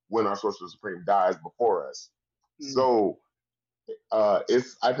is when our Sorcerer Supreme dies before us. Mm. So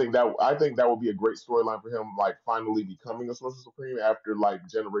it's I think that would be a great storyline for him, like finally becoming a Sorcerer Supreme after like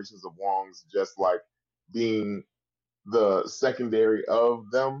generations of Wongs just like being the secondary of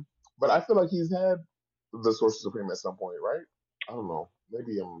them. But I feel like he's had the Sorcerer Supreme at some point, right? I don't know.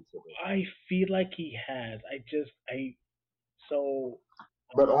 Maybe I'm tripping. I feel like he has. I so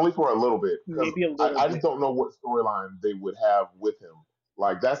But only for a little bit because maybe a little I just bit. don't know what storyline they would have with him.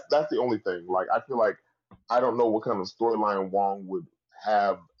 Like that's the only thing. Like I feel like I don't know what kind of storyline Wong would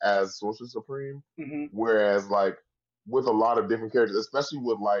have as Sorcerer Supreme. Hmm. Whereas like with a lot of different characters, especially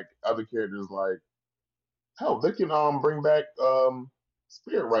with like other characters, like hell, they can bring back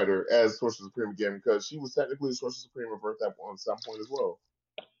Spirit Rider as Sorcerer Supreme again because she was technically Sorcerer Supreme of Earth at one some point as well.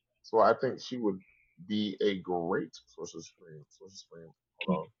 So I think she would be a great Sorcerer Supreme. Sorcerer Supreme.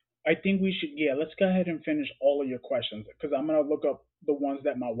 Hold I think we should. Yeah, let's go ahead and finish all of your questions because I'm gonna look up the ones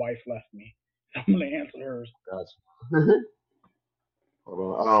that my wife left me. I'm gonna answer hers. on. Gotcha.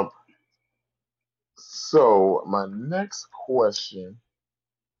 Hold on. So my next question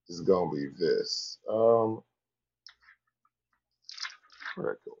is gonna be this.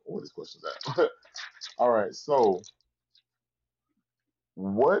 Where I go? What is questions at? All right. So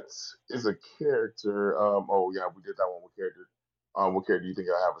what is a character? Oh yeah, we did that one with character. What character do you think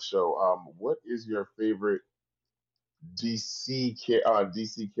I have a show? What is your favorite DC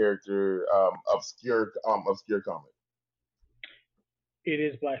character? Obscure comic. It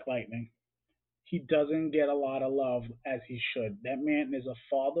is Black Lightning. He doesn't get a lot of love as he should. That man is a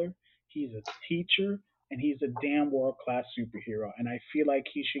father, he's a teacher, and he's a damn world class superhero. And I feel like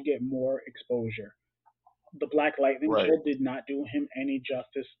he should get more exposure. The Black Lightning Right. show did not do him any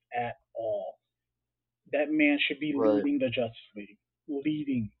justice at all. That man should be Right. leading the Justice League,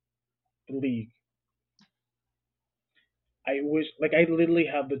 leading the league. I wish, like, I literally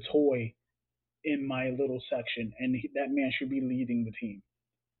have the toy in my little section, and that man should be leading the team.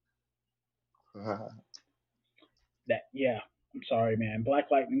 That, yeah, I'm sorry, man.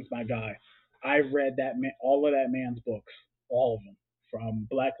 Black Lightning's my guy. I've read that man, all of that man's books, all of them, from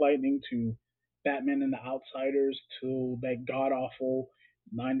Black Lightning to Batman and the Outsiders to that god awful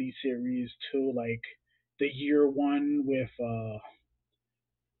 '90s series to like the year one with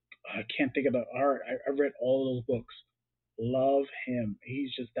I can't think of the art. I read all those books. Love him.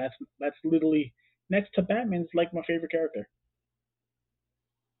 He's just that's literally next to Batman's like my favorite character.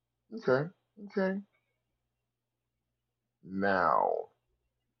 Okay. Okay. Now,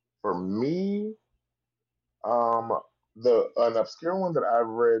 for me, um, the an obscure one that I've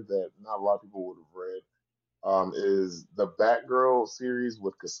read that not a lot of people would have read is the Batgirl series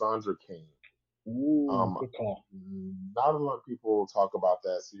with Cassandra Cain. Ooh, Um, good call. not a lot of people talk about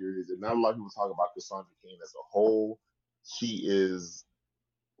that series, and not a lot of people talk about Cassandra Cain as a whole. She is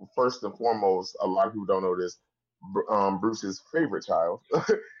first and foremost. A lot of people don't know this. Bruce's favorite child.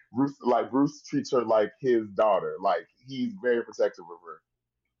 Bruce treats her like his daughter. Like he's very protective of her.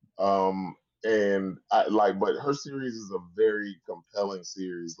 And I like, but her series is a very compelling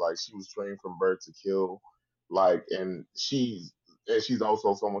series. Like she was trained from birth to kill, like, and she's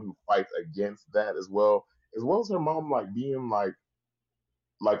also someone who fights against that as well as her mom, like being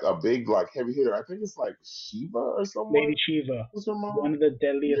like a big like heavy hitter. I think it's like Shiva or Lady someone Shiva, was her one mom. of the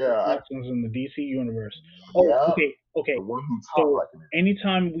deadliest Yeah, assassins in the DC universe. Oh, yeah, okay, the okay. one who taught So Black Canary.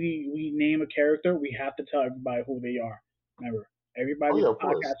 anytime we name a character, we have to tell everybody who they are. Remember, Oh everybody in yeah, the of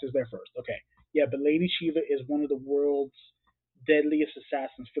course. podcast is there first. Okay, yeah, but Lady Shiva is one of the world's deadliest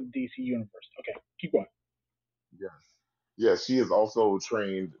assassins for the DC universe. Okay, keep going. Yes. Yes, she is also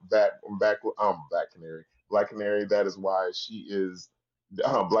trained Black Canary. Black Canary, that is why she is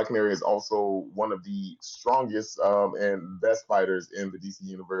Black Canary is also one of the strongest and best fighters in the DC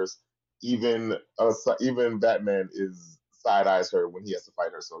universe. Even Batman is side eyes her when he has to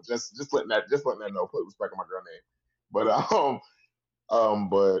fight her. So just letting that know, put respect on my girl name. But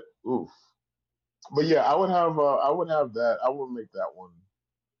but oof. But yeah, I would have that. I would make that one.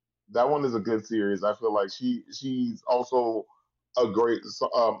 That one is a good series. I feel like she's also a great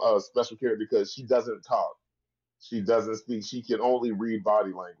special character because she doesn't talk. She doesn't speak. She can only read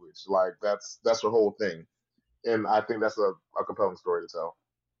body language. Like that's her whole thing. And I think that's a compelling story to tell.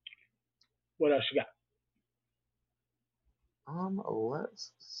 What else you got?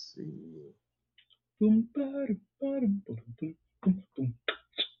 Let's see. Boom, ba-dum, ba-dum, boom, boom, boom, boom.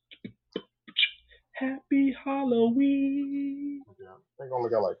 Happy Halloween. Okay, I think I only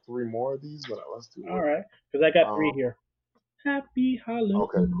got like three more of these, but let's do All it. right, because I got three Um, here. Happy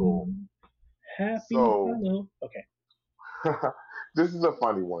okay, cool. Halloween. Happy So Halloween. Okay. this is a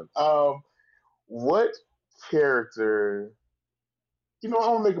funny one. What character? I'm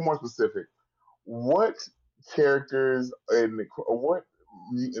gonna make it more specific. What characters or what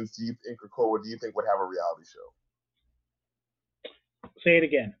mutants do you think Krakoa do you think would have a reality show? Say it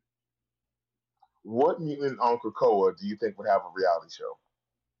again. What mutant on Krakoa do you think would have a reality show?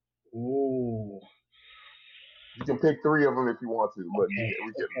 Ooh. You can pick three of them if you want to. Look, Okay.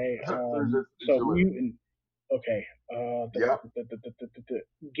 we can Okay. three is So your limit. mutant. Okay. Yep.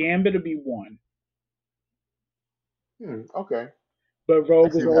 Gambit would be one, Okay. but I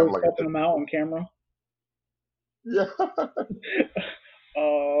Rogue can see was him having always like a helping him out on camera. yeah.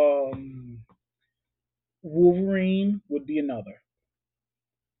 um, Wolverine would be another.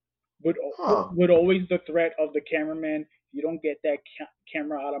 Would Huh. would always the threat of the cameraman. If you don't get that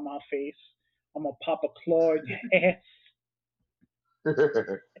camera out of my face, I'm gonna pop a claw in your ass.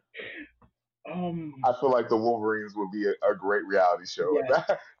 Um. I feel like the Wolverines would be a great reality show. Yes.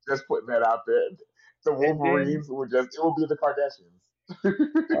 Just putting that out there. The And then Wolverines it would be the Kardashians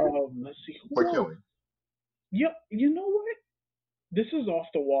let's see for who else. killing. Yep. You know what? This is off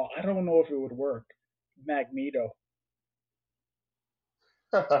the wall. I don't know if it would work. Magneto,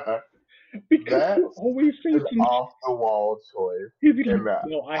 because he That's always says an some. off the wall choice, He'd be like, and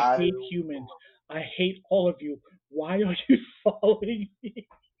 "No, I I hate humans. I hate all of you. Why are you following me?"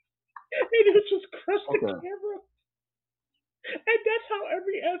 And he would just crush the okay, camera. And that's how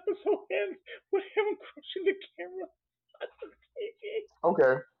every episode ends, with him crushing the camera on the TV.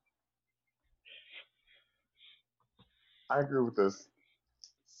 okay, I agree with this.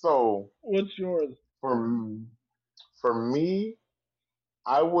 So What's yours? for for me,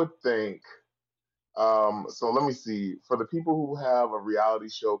 I would think. So let me see. For the people who have a reality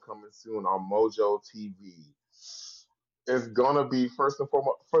show coming soon on Mojo TV, it's gonna be first and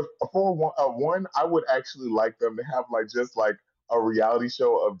foremost. For one, I would actually like them to have like just like a reality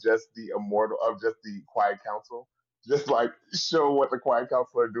show of just the immortal of just the Quiet Council. Just like show what the Quiet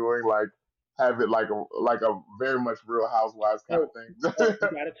Council are doing. Like have it like a very much Real Housewives kind of Oh, oh, thing. you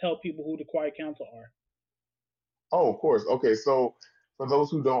got to tell people who the Quiet Council are. Oh, of course. Okay, so for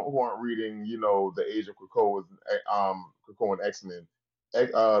those who aren't reading, the Age of Krakoa and X Men,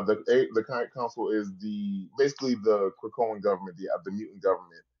 the Current Council is the basically the Krakoan government, the mutant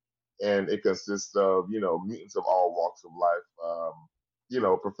government, and it consists of mutants of all walks of life.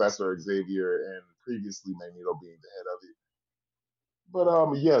 Professor Xavier and previously Magneto being the head of it.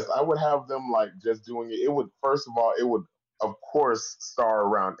 But yes, I would have them like just doing it. It would first of all, it would of course star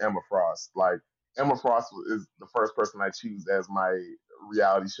around Emma Frost, like. Emma Frost is the first person I choose as my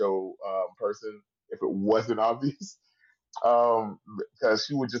reality show person. If it wasn't obvious, because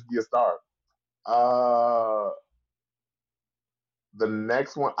she would just be a star. Uh, the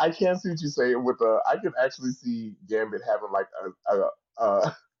next one, I can't see what you say with I can actually see Gambit having like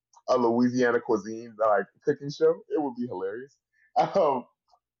a Louisiana cuisine like cooking show. It would be hilarious. Um,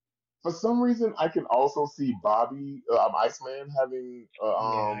 for some reason, I can also see Bobby, Iceman, Yeah,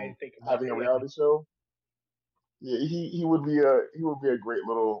 I think about having it. a Yeah. reality show. Yeah, he would be a great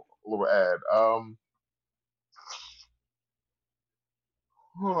little ad.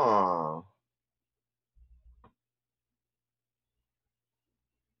 Huh.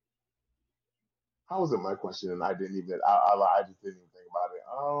 How was it my question? And I didn't even I just didn't even think about it.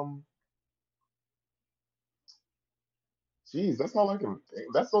 Geez, that's all I can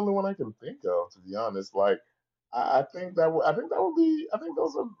think. That's the only one I can think of, to be honest. Like, I think I think that would be. I think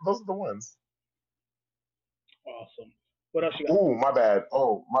those are the ones. Awesome. What else you got? Oh, my bad.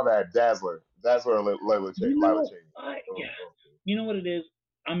 Oh, my bad. Dazzler, and You Lila know, Cheney. I Those, yeah. those two. You know what it is?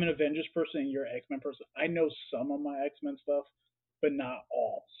 I'm an Avengers person and you're an X Men person. I know some of my X Men stuff, but not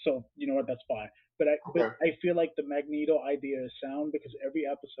all. So you know what? That's fine. But Okay. I feel like the Magneto idea is sound because every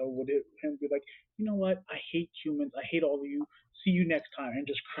episode would him be like, you know what? I hate humans. I hate all of you. See you next time, and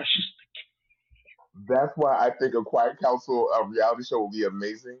just crushes That's why I think a Quiet Council reality show would be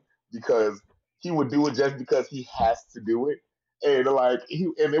amazing because he would do it just because he has to do it,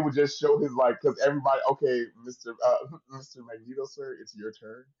 and it would just show his like because everybody okay, Mister Magneto, sir, it's your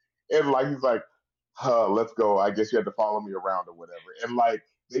turn, and like he's like, let's go. I guess you had to follow me around or whatever, and like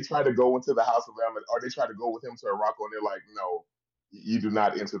they try to go into the House of M, or they try to go with him to Morocco, and they're like, no, you do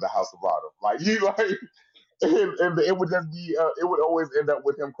not enter the House of Autumn. Like you like and it would just be it would always end up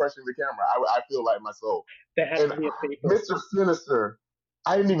with him crushing the camera. I feel like myself that has and to be a staple. Mr. Sinister.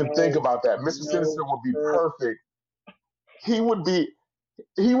 I didn't even think No, about that. Mr. no, Sinister would be sir. perfect. He would be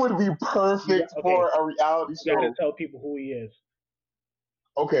he would be perfect Okay. for a reality You got to show. tell people who he is.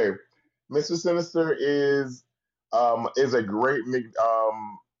 Okay, Mr. Sinister is a great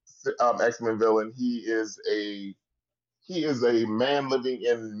X Men villain. He is a man living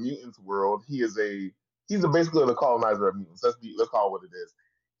in mutants world. He's basically the colonizer of mutants. Let's call it what it is.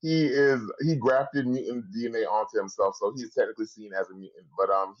 He grafted mutant DNA onto himself, so he's technically seen as a mutant. But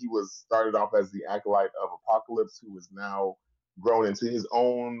he was started off as the acolyte of Apocalypse, who is now grown into his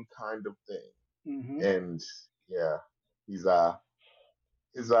own kind of thing. Hmm. And yeah, he's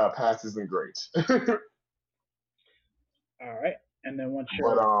his past isn't great. All right. And then once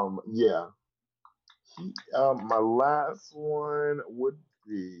But you're yeah, my last one would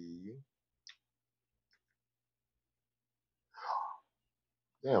be.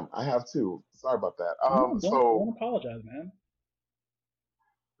 Damn, I have two. Sorry about that. no, don't apologize, man.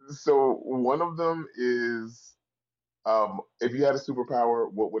 So one of them is, if you had a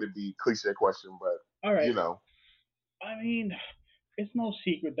superpower, what would it be? Cliche question, but All right. you know, I mean, it's no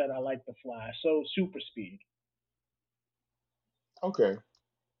secret that I like the Flash. So super speed. okay,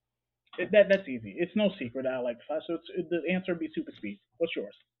 That's easy. It's no secret that I like the Flash. So the answer would be super speed. What's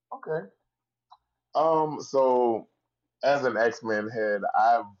yours? okay. So as an X Men head,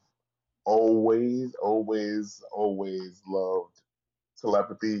 I've always loved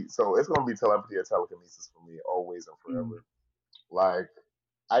telepathy. So it's gonna be telepathy or telekinesis for me, always and Mm. forever. Like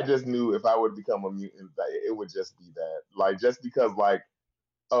I just knew if I would become a mutant, that it would just be that. Like just because like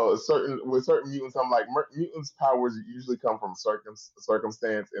certain mutants, I'm like mutants' powers usually come from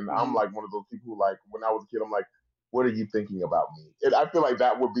circumstance, and I'm Hmm. like one of those people who like when I was a kid, I'm like, what are you thinking about me? And I feel like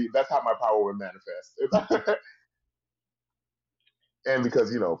that's how my power would manifest. And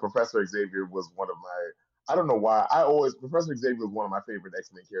because Professor Xavier was one of my I don't know why I always Professor Xavier was one of my favorite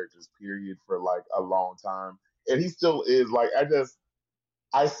X-Men characters. Period for like a long time, and he still is. Like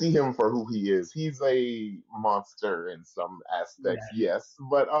I see him for who he is. He's a monster in some aspects, Yeah. yes,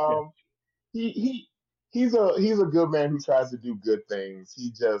 but Yeah. he he he's a good man who tries to do good things.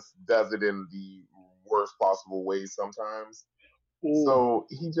 He just does it in the worst possible ways sometimes. Ooh. So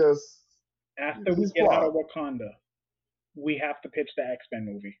After we he's get out of flawed. Wakanda, we have to pitch the X Men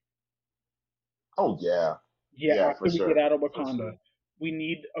movie. Oh yeah, Yeah. yeah, for After we get sure, out of for Wakanda, sure. we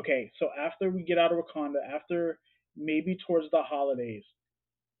need. Okay. So after we get out of Wakanda, after maybe towards the holidays,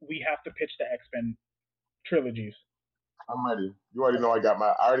 we have to pitch the X Men trilogies. I'm ready. You already know I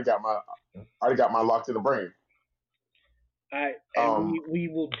already got my locked in the brain. And Um, we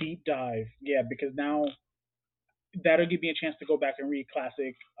will deep dive. Yeah, because now that'll give me a chance to go back and read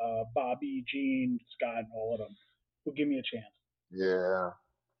classic Bobby, Jean, Scott, and all of them. Will give me a chance. yeah,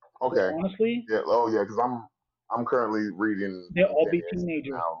 But okay, honestly, yeah, oh yeah, because I'm currently reading they'll all Danny be X Men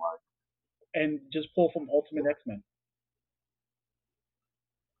teenagers. now. and just pull from Ultimate X Men.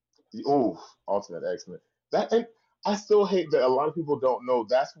 Oh, Ultimate X Men. That and I still hate that a lot of people don't know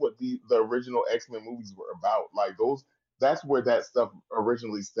that's what the original X Men movies were about. Like those, that's where that stuff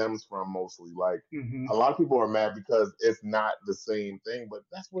originally stems from mostly. Like Hmm. a lot of people are mad because it's not the same thing, but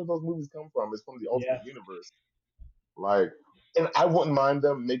that's where those movies come from. It's from the Yeah. Ultimate Universe. Like, and I wouldn't mind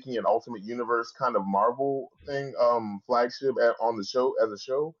them making an Ultimate Universe kind of Marvel thing, flagship on the show as a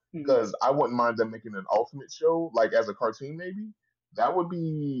show, Hmm. because I wouldn't mind them making an Ultimate show, like as a cartoon maybe. That would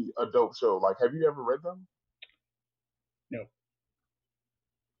be a dope show. Like, have you ever read them? No.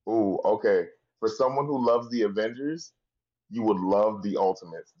 Oh, okay. For someone who loves the Avengers, you would love the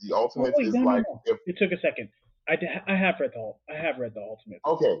Ultimates. The Oh Ultimates wait, is no, no, like no. if It took a second. I have read I have read the Ultimates.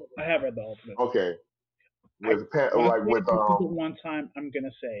 okay, I have read the Ultimates. okay, I with I'll like say with this is the one time I'm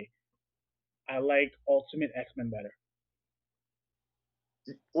gonna say I like Ultimate X Men better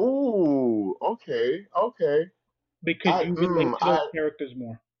ooh, okay, okay. because you relate to those I characters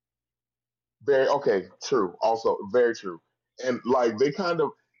more. very okay, true. Also, very true. And like they kind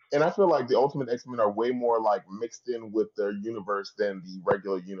of, and I feel like the Ultimate X Men are way more like mixed in with their universe than the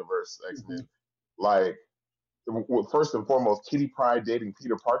regular universe X Hmm. Men. Like first and foremost, Kitty Pryde dating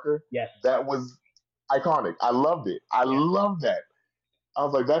Peter Parker. Yes. That was iconic. I loved it. I Yeah. love that. I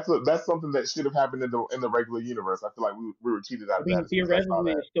was like, that's something that should have happened in the regular universe. I feel like we were cheated out I of that mean, as soon as I saw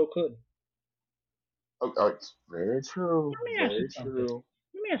theoretically, that. it still could. Oh, very true. Let me ask you Very something. true.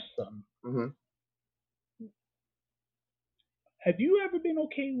 Let me ask you something. Hmm. Have you ever been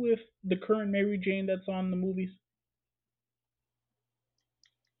okay with the current Mary Jane that's on the movies?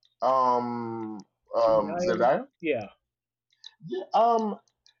 Um, Zendaya? Zendaya. Yeah. Yeah,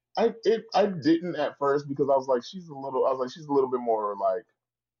 I didn't at first because I was like she's a little bit more like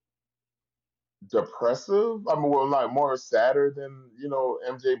depressive. I mean, well, like more sadder than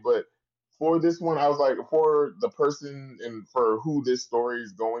MJ. But for this one, I was like for the person and for who this story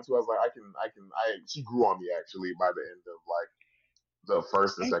is going to, I was like I she grew on me actually by the end of like the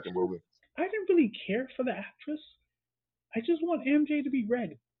first and I second movie. I didn't really care for the actress. I just want MJ to be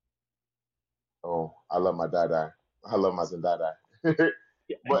red. Oh, I love my Dada. I love my Zendaya.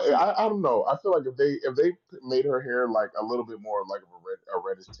 Yeah, I But just I don't know. I feel like if they made her hair like a little bit more like of a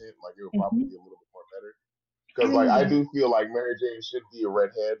reddish tint, like it would probably mhm. be a little bit more better. I Because don't like I know. do feel like Mary Jane should be a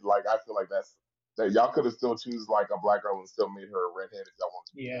redhead. Like I feel like that y'all could have still choose like a black girl and still made her a redhead if y'all want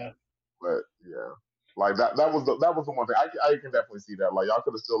to do Yeah. that. But yeah, like that was the one thing I can definitely see that. Like y'all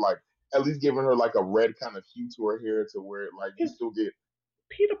could have still like at least given her like a red kind of hue to her hair to where like you Because still get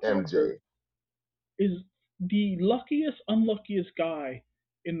Peter Parker MJ. is the luckiest, unluckiest guy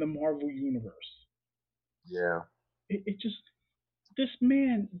in the Marvel universe. Yeah. It just this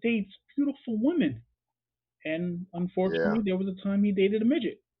man dates beautiful women, and Yeah. unfortunately, there was a time he dated a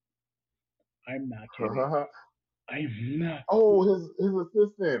midget. I'm not kidding. I'm not. Oh, his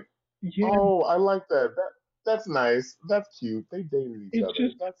assistant. Yeah, Oh, I like that. That's nice. That's cute. They dated each it's other.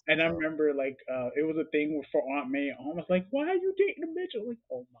 just. That's And what's I up. remember like it was a thing for Aunt May. Aunt was like, "Why are you dating a midget?" Like,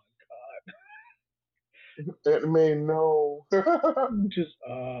 oh my It may know. god, just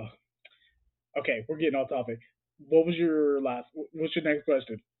Okay, we're getting off topic. What was your last? What's your next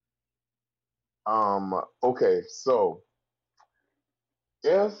question? Okay, so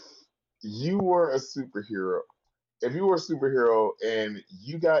if you were a superhero, if you were a superhero and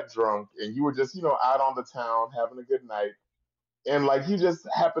you got drunk and you were just, out on the town having a good night and like you just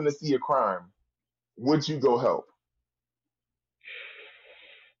happened to see a crime, would you go help?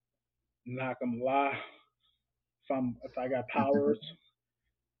 Not gonna lie. If I got powers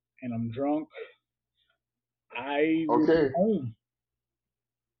and I'm drunk, I would be Okay. home.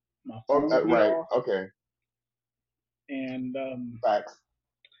 My Oh, phone would be right. off, Okay. and Facts.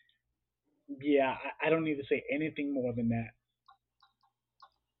 yeah, I don't need to say anything more than that.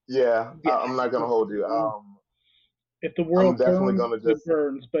 Yeah, Yeah, I'm not gonna hold you. if the I'm world definitely burns, gonna it just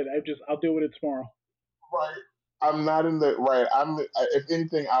burns. But I'll deal with it tomorrow. right. I'm not in the right. If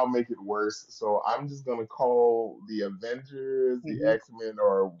anything, I'll make it worse. So I'm just gonna call the Avengers, the Hmm. X Men,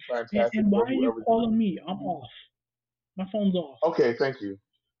 or Fantastic And why Four, are you whoever's gonna calling me? I'm be. off. My phone's off. Okay, thank you,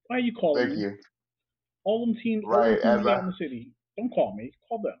 Why are you calling thank me? you. All them Right teams as you got I in the city. Don't call me.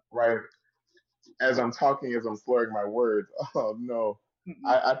 Call them. right as I'm talking, as I'm slurring my words. Oh no, Mm-mm.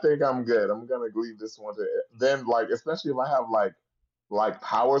 I think I'm good. I'm gonna leave this one to then. Like especially if I have like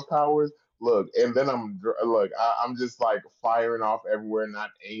powers. Look, and then I'm just like firing off everywhere,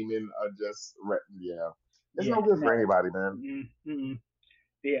 not aiming. Yeah. It's Yeah, no good for no. anybody, man. Mm-mm. Mm-mm.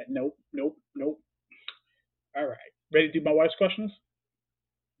 Yeah, nope, nope, nope. All right. Ready to do my wife's questions?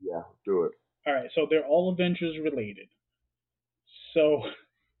 Yeah, do it. All right. So they're all Avengers related. So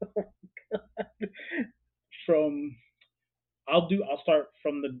From I'll start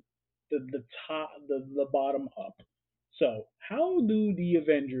from the top the bottom up. So, how do the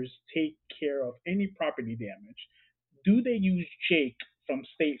Avengers take care of any property damage? Do they use Jake from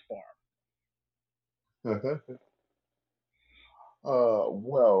State Farm?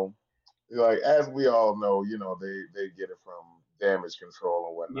 Well, like as we all know, they get it from damage control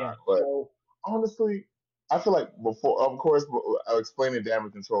and Yeah. whatnot. But So, honestly, I feel like before, of course, explaining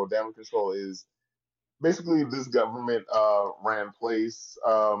damage control. Damage control is basically this government ran place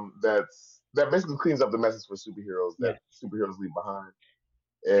that basically cleans up the messes for superheroes that yes. superheroes leave behind.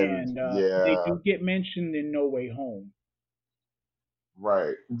 And And they yeah, do get mentioned in No Way Home.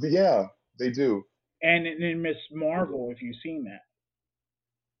 right. Yeah, they do. And in Miss They do. Marvel, if you've seen that.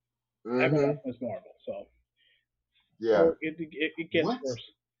 I haven't Hmm. watched Miss Marvel, so Yeah. oh, it gets What? worse.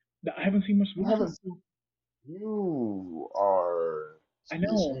 I haven't seen Miss You haven't Marvel. seen? You I should be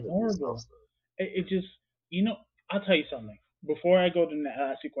know, ashamed of yourself, horrible. sir. It just, you know, I'll tell you something. Before I go to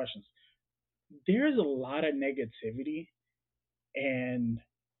ask you questions, there's a lot of negativity, and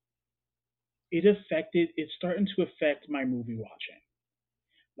it's starting to affect my movie watching.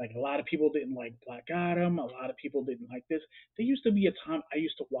 Like, a lot of people didn't like Black Adam, a lot of people didn't like this. There used to be a time I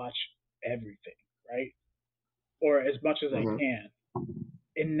used to watch everything, right? Or as much as I Hmm. can.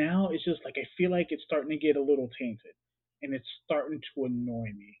 And now it's just like I feel like it's starting to get a little tainted, and it's starting to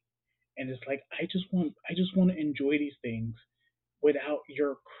annoy me. And it's like I just want to enjoy these things without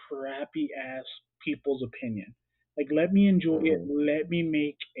your crappy ass people's opinion. Like, let me enjoy it. Hmm. Let me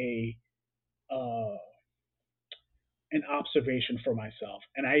make a uh, an observation for myself.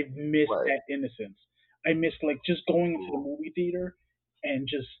 And I miss Right. that innocence. I miss like just going into the Cool. movie theater and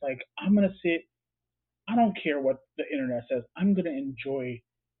just like I'm gonna sit. I don't care what the internet says. I'm gonna enjoy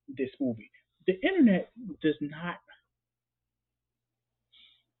this movie. The internet does not.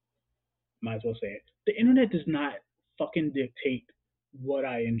 Might as well say it. The internet does not fucking dictate what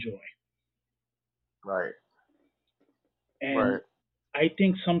I enjoy. Right. And Right. I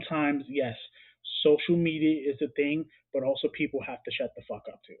think sometimes, yes, social media is a thing, but also people have to shut the fuck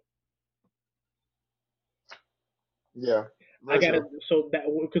up too. Yeah. I Very gotta true. so that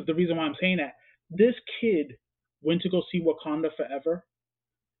because the reason why I'm saying that this kid went to go see Wakanda Forever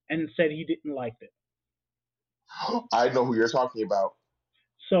and said he didn't like it. I know who you're talking about.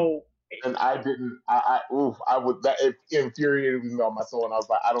 So And I didn't. Oof. I would. That it infuriated me on my soul, and I was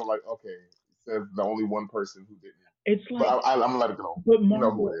like, I don't like. Okay, says the only one person who didn't. it's But like, I'm gonna let it go. but You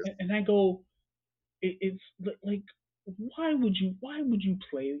know who it Marvel, is. and I go, it's like, why would you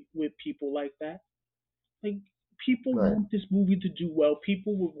play with people like that? Like, people Right. want this movie to do well.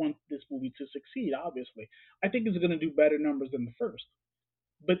 People would want this movie to succeed. Obviously, I think it's going to do better numbers than the first.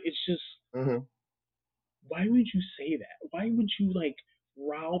 But it's just, Hmm. why would you say that? Why would you like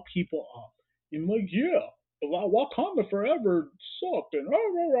rile people up and like, yeah, Wakanda Forever sucked and like,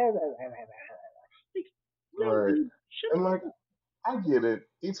 no, Right. dude, shut And like the fuck. I get it.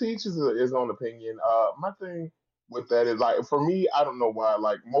 Each teaches his own opinion. My thing with that is like for me, I don't know why.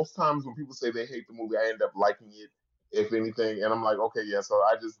 Like most times when people say they hate the movie, I end up liking it, if anything. And I'm like, okay, yeah. So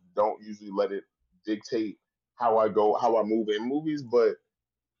I just don't usually let it dictate how I go, how I move in movies. But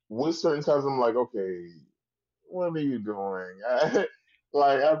with certain times, I'm like, okay, what are you doing?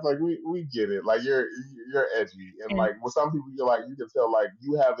 Like I was like, we get it. Like you're edgy, and And like with some people, you're like you can tell like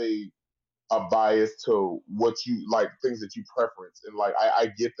you have a bias to what you like things that you preference and like I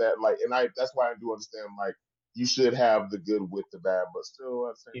get that like and I that's why I do understand like you should have the good with the bad but still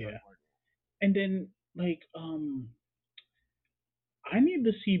at the same time yeah, like and then like I need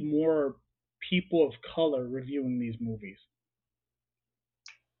to see more people of color reviewing these movies.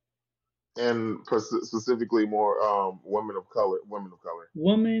 and specifically more women of color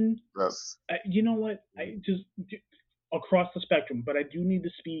Women, that's you know what? I just across the spectrum, but I do need to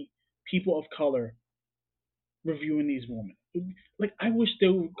see people of color reviewing these women. Like, I wish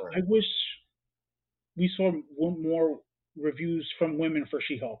there. right. I wish we saw more reviews from women for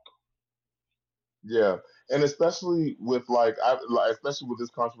She-Hulk. Yeah, and especially with especially with this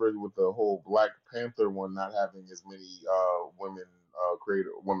controversy with the whole Black Panther one not having as many women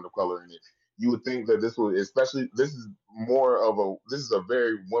of color in it. You would think that this would, especially this is a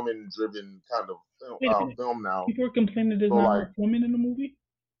very women driven kind of Wait a minute. film now. People are complaining there's So not like enough women in the movie.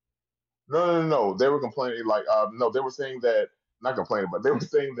 no, they were complaining like no, they were saying that not complaining, but they were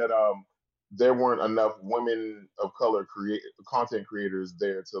saying that there weren't enough women of color create content creators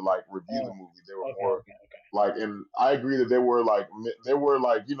there to like review the Oh, movie. There were okay, more okay, okay. like, and I agree that there were like there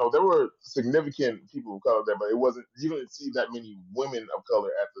were significant people of color there, but it wasn't you didn't see that many women of color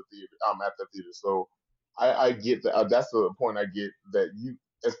at the theater. At the theater, so I get that. That's the point I get that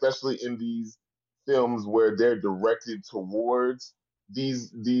especially in these films where they're directed towards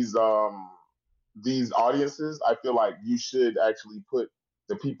these audiences. I feel like you should actually put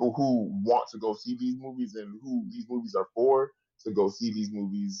the people who want to go see these movies and who these movies are for to go see these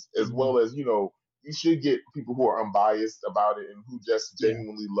movies, as Mhm. well as you should get people who are unbiased about it and who just Yeah.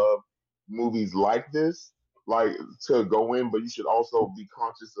 genuinely love movies like this, like to go in. But you should also be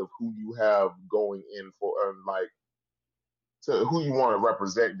conscious of who you have going in for, and like to who you want to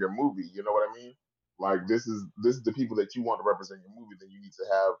represent your movie. You know what I mean? Like this is the people that you want to represent your movie. Then you need to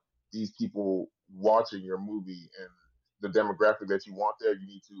have these people watching your movie and the demographic that you want there. You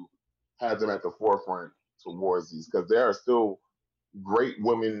need to have them at the forefront towards these because there are still great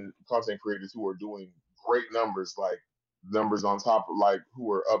women content creators who are doing great numbers, like numbers on top of like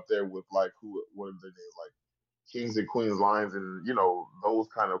who are up there with like who what are their names like Kings and Queens Lines and those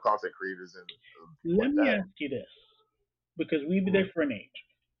kind of content creators and people Let like me that. ask you this, because we have a Mhm. different age.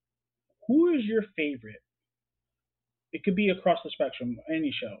 Who is your favorite? It could be across the spectrum,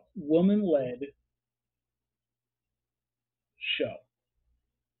 any show, woman-led show,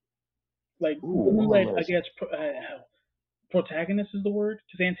 like Ooh, woman woman-led. I led. guess protagonist is the word,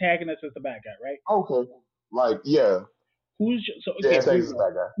 because antagonist is the bad guy, right? Okay. Like, yeah. So Yeah, okay, here Antagonist we is a go.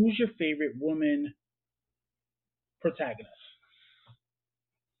 bad guy. Who's your favorite woman protagonist?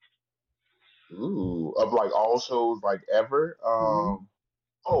 Ooh, of like all shows like ever. Hmm.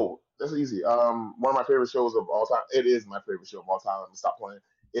 Oh, that's easy. One of my favorite shows of all time. It is my favorite show of all time. Let me stop playing.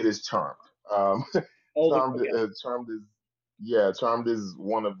 It is Charmed. Um, Oh, okay. Charmed is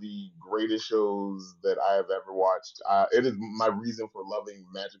one of the greatest shows that I have ever watched. It is my reason for loving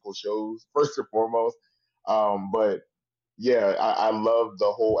magical shows first and foremost. But yeah, I love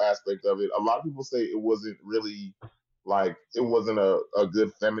the whole aspect of it. A lot of people say it wasn't really like it wasn't a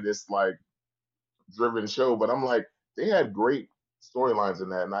good feminist like driven show, but I'm like they had great storylines in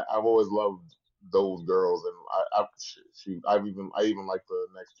that, and I've always loved those girls, and shoot, I even like the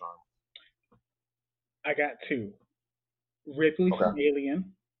next charm. I got two. Ripley Okay. from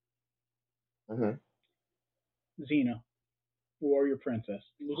Alien, Hmm. Xena, Warrior Princess,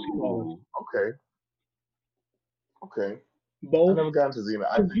 Lucy Lawless. Ooh. Okay. Okay. I Both, never got into Xena.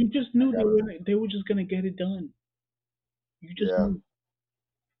 I because think you just I knew gotta. they were just gonna get it done. You just Yeah. knew.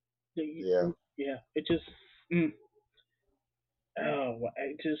 Yeah. Yeah, it just. Mm,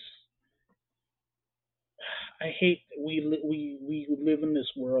 I just. I hate we live in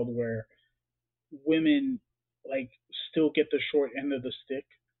this world where women like still get the short end of the stick.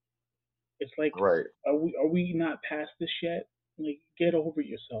 It's like, Right. are we not past this yet? Like, get over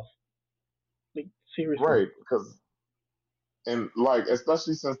yourself. Like, seriously. Right. Because and like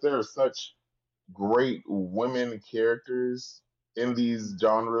especially since there are such great women characters in these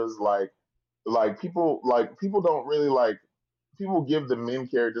genres, like people don't really like people give the men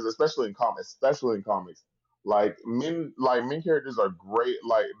characters, especially in comics, like men characters are great,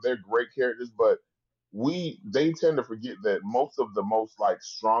 like they're great characters, but they tend to forget that most of the most like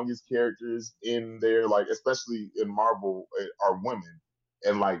strongest characters in there, like especially in Marvel, are women,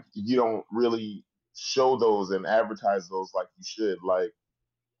 and like you don't really show those and advertise those like you should. Like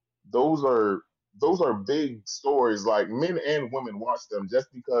those are those are big stories. Like men and women watch them. Just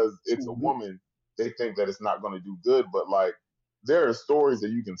because it's a Hmm. woman, they think that it's not going to do good. But like there are stories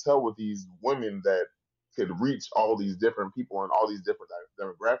that you can tell with these women that could reach all these different people and all these different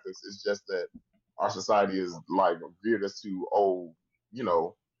demographics. It's just that our society is like geared us to, you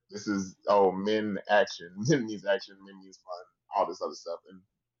know this is, men action, men means action, men means fun, all this other stuff, and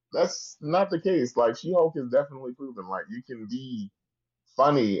that's not the case. Like She-Hulk is definitely proven like you can be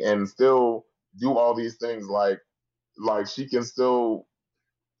funny and still do all these things. Like she can still,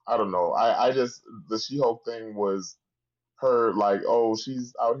 I don't know. I just the She-Hulk thing was her like, oh,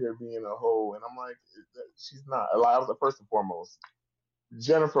 she's out here being a hoe, and I'm like, she's not. Like, I was first and foremost,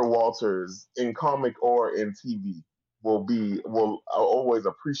 Jennifer Walters in comic or in TV will always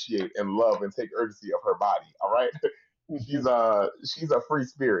appreciate and love and take urgency of her body. All right, Hmm. she's a free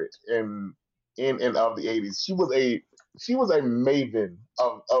spirit in and of the 80s. She was a maven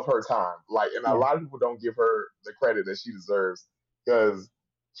of her time. Like, and a Yeah. lot of people don't give her the credit that she deserves because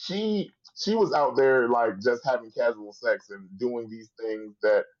she was out there like just having casual sex and doing these things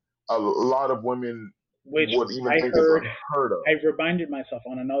that a lot of women Which would even I think is heard. unheard of. I reminded myself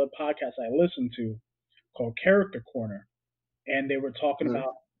on another podcast I listened to called Character Corner, and they were talking Mhm.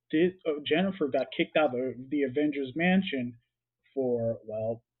 about Jennifer got kicked out of the Avengers mansion for,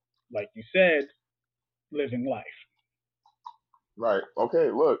 well, like you said, living life. Right.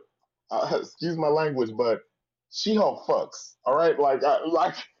 Okay. Look. Excuse my language, but She-Hulk fucks. All right.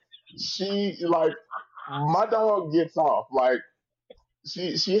 Like she like my dog gets off. Like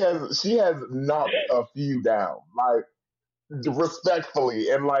she has knocked a few down, like respectfully,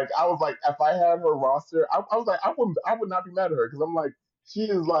 and like I was like, if I had her roster, I was like, I would not be mad at her because I'm like, she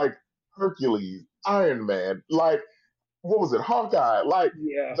is like Hercules, Iron Man, like what was it, Hawkeye, like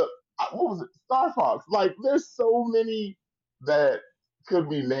Yeah. the what was it, Star Fox, like there's so many that could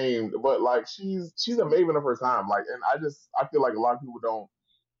be named, but like she's a maven of her time, like, and I feel like a lot of people don't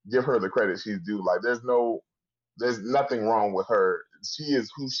give her the credit she's due. Like there's nothing wrong with her. She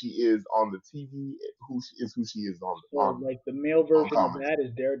is who she is on the TV. Who she is So like the male on version of comics. that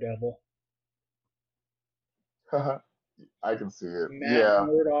is Daredevil. I can see it. Matt Yeah,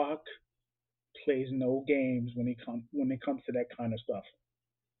 Murdock plays no games when it comes to that kind of stuff.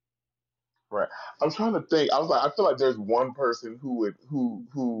 right. I'm trying to think. I was like, I feel like there's one person who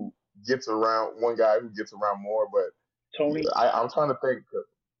gets around. One guy who gets around more, but yeah, Tony I'm trying to think.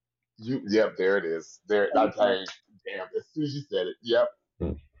 Yep, there it is. There, Tony Stark. damn. As soon as you said it, yep.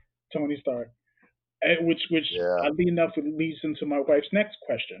 Tony Stark. Which Yeah. oddly enough leads into my wife's next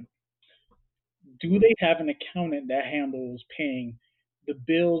question. Do they have an accountant that handles paying the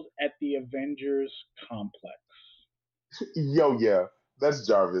bills at the Avengers complex? Yo, yeah. That's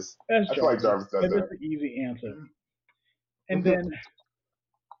Jarvis. That's I feel like Jarvis. Jarvis does That's that. an easy answer.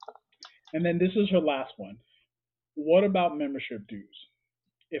 And then this is her last one. What about membership dues?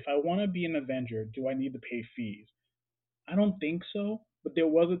 If I want to be an Avenger, do I need to pay fees? I don't think so, but there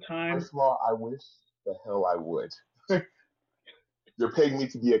was a time. First of all, I wish the hell I would. You're paying me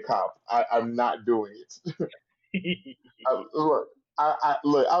to be a cop. I'm not doing it. Look, look. I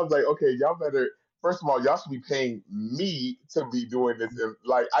was like, okay, y'all better. First of all, y'all should be paying me to be doing this. And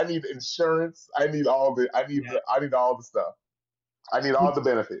like, I need insurance. Yeah. I need all the stuff. I need all the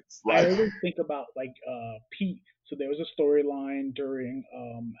benefits. I Like, always think about like Pete. So there was a storyline during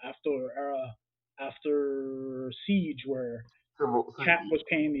after Siege where Cap was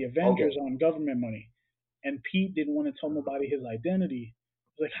paying the okay, Avengers on government money, and Pete didn't want to tell nobody his identity.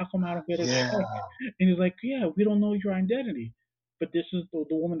 He's like, "How come I don't get a check?" yeah, And he's like, "Yeah, we don't know your identity, but this is the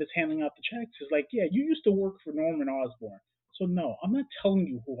woman that's handing out the checks." He's like, "Yeah, you used to work for Norman Osborn, so no, I'm not telling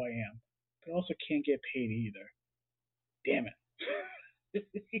you who I am, but I also can't get paid either. Damn it."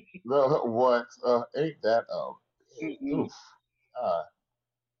 no, what? Ain't that Mm-mm. oof? Uh,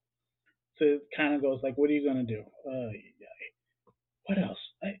 So it kind of goes like, "What are you gonna do?" Yeah. What else?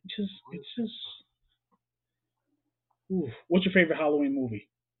 It's just. Oof. What's your favorite Halloween movie?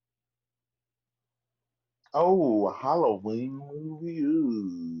 oh, Halloween movie.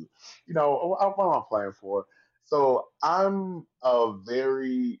 Ooh. You know what am I playing for? So I'm a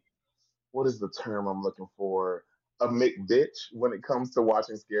very what is the term I'm looking for? A McBitch when it comes to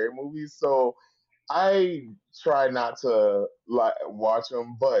watching scary movies. So I try not to like watch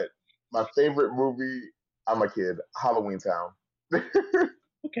them, but my favorite movie, I'm a kid, Halloween Town.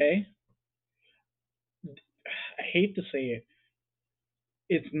 Okay, I hate to say it,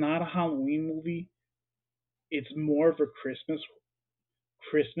 it's not a Halloween movie. It's more of a Christmas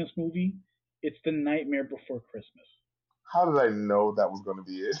movie. It's The Nightmare Before Christmas. How did I know that was going to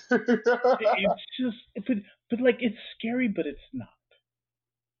be it? It's just, but like it's scary, but it's not.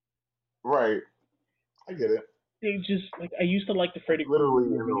 Right, I get it. It just like I used to like the It's Freddy Krueger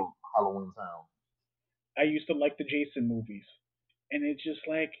literally in movies. a Halloween Town. I used to like the Jason movies, and it's just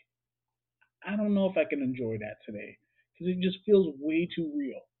like I don't know if I can enjoy that today because it just feels way too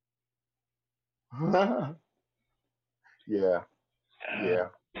real. Yeah, Uh, yeah,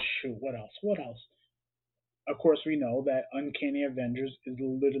 shoot, what else? What else? Of course, we know that Uncanny Avengers is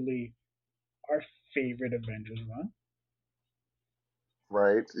literally our favorite Avengers run.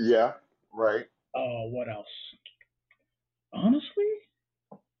 right, yeah, right. What else? Honestly,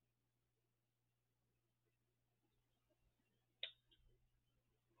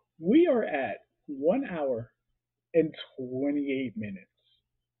 we are at 1 hour and 28 minutes.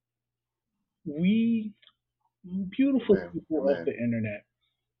 We, beautiful Amen, people of amen. the internet,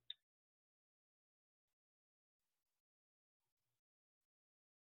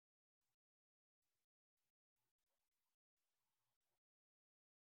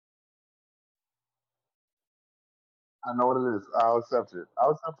 I know what it is. I'll accept it.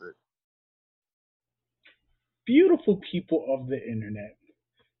 I'll accept it. beautiful people of the internet,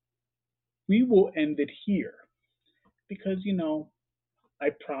 we will end it here because, I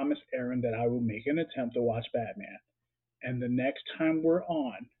promised Aaron that I will make an attempt to watch Batman. And the next time we're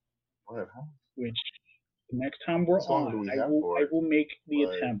on, What? which the next time we're How much longer on, do we have I for it? will make the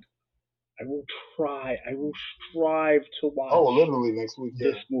Like, attempt. I will try. I will strive to oh, watch literally next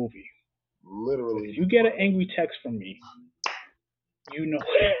this weekend. movie. But Literally if you next get an month. angry text from me, you know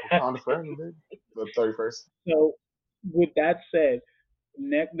what Wakanda happened. Forever, baby. The 31st. So, with that said,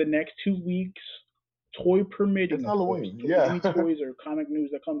 The next 2 weeks, toy permitting, It's of course. Halloween. So Yeah. any toys or comic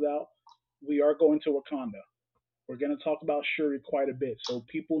news that comes out, we are going to Wakanda. We're going to talk about Shuri quite a bit, so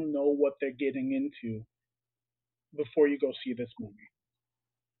people know what they're getting into before you go see this movie.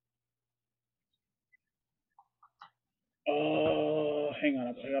 Hang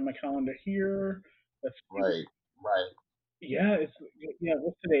on, I got my calendar here. Let's see. Right. Right. Yeah, it's yeah.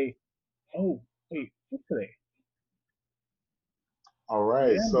 What's today? Oh, wait, what's today? All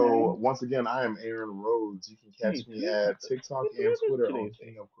right. Yeah, So man. once again, I am Aaron Rhodes. You can Wait, catch me today's not at the. TikTok and What is Twitter on today's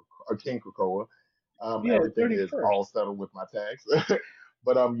date? King Krakoa. Yeah, the Everything is 31st. all settled with my tags.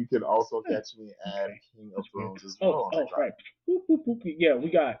 But you can also Huh, catch me at okay, King of that's weird. Thrones as Oh, well on oh, TikTok. right. Boop, boop, boop. Yeah, we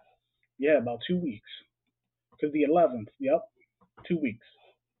got about 2 weeks because the 11th. Yep, 2 weeks.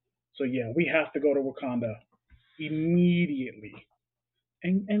 So yeah, we have to go to Wakanda immediately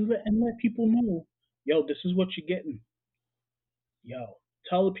and let people know, yo, this is what you're getting. Yo,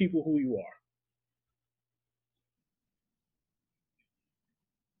 tell the people who you are.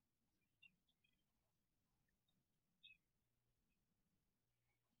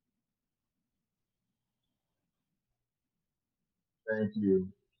 Thank you.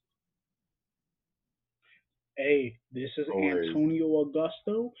 Hey, this is Always. Antonio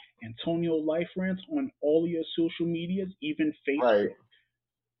Augusto, Antonio Life Rants on all your social medias, even Right. Facebook.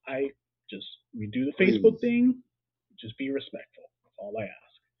 I just we do the Facebook Please. thing. Just be respectful. That's all I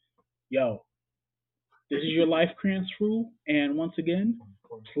ask. Yo, this is your life trans rule, and once again,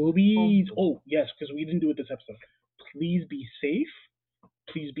 please. Oh yes, because we didn't do it this episode. Please be safe.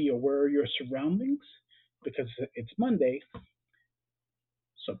 Please be aware of your surroundings because it's Monday.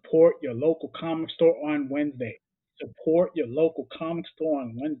 Support your local comic store on Wednesday. Support your local comic store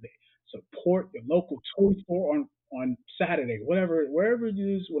on Wednesday. Support your local toy store on Saturday. Whatever, wherever it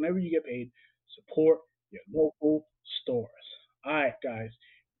is, whenever you get paid, support your local stores. All right, guys,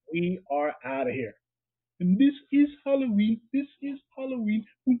 we are out of here. And this is Halloween. This is Halloween.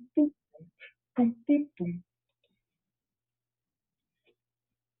 Boom, boom, boom, boom, boom.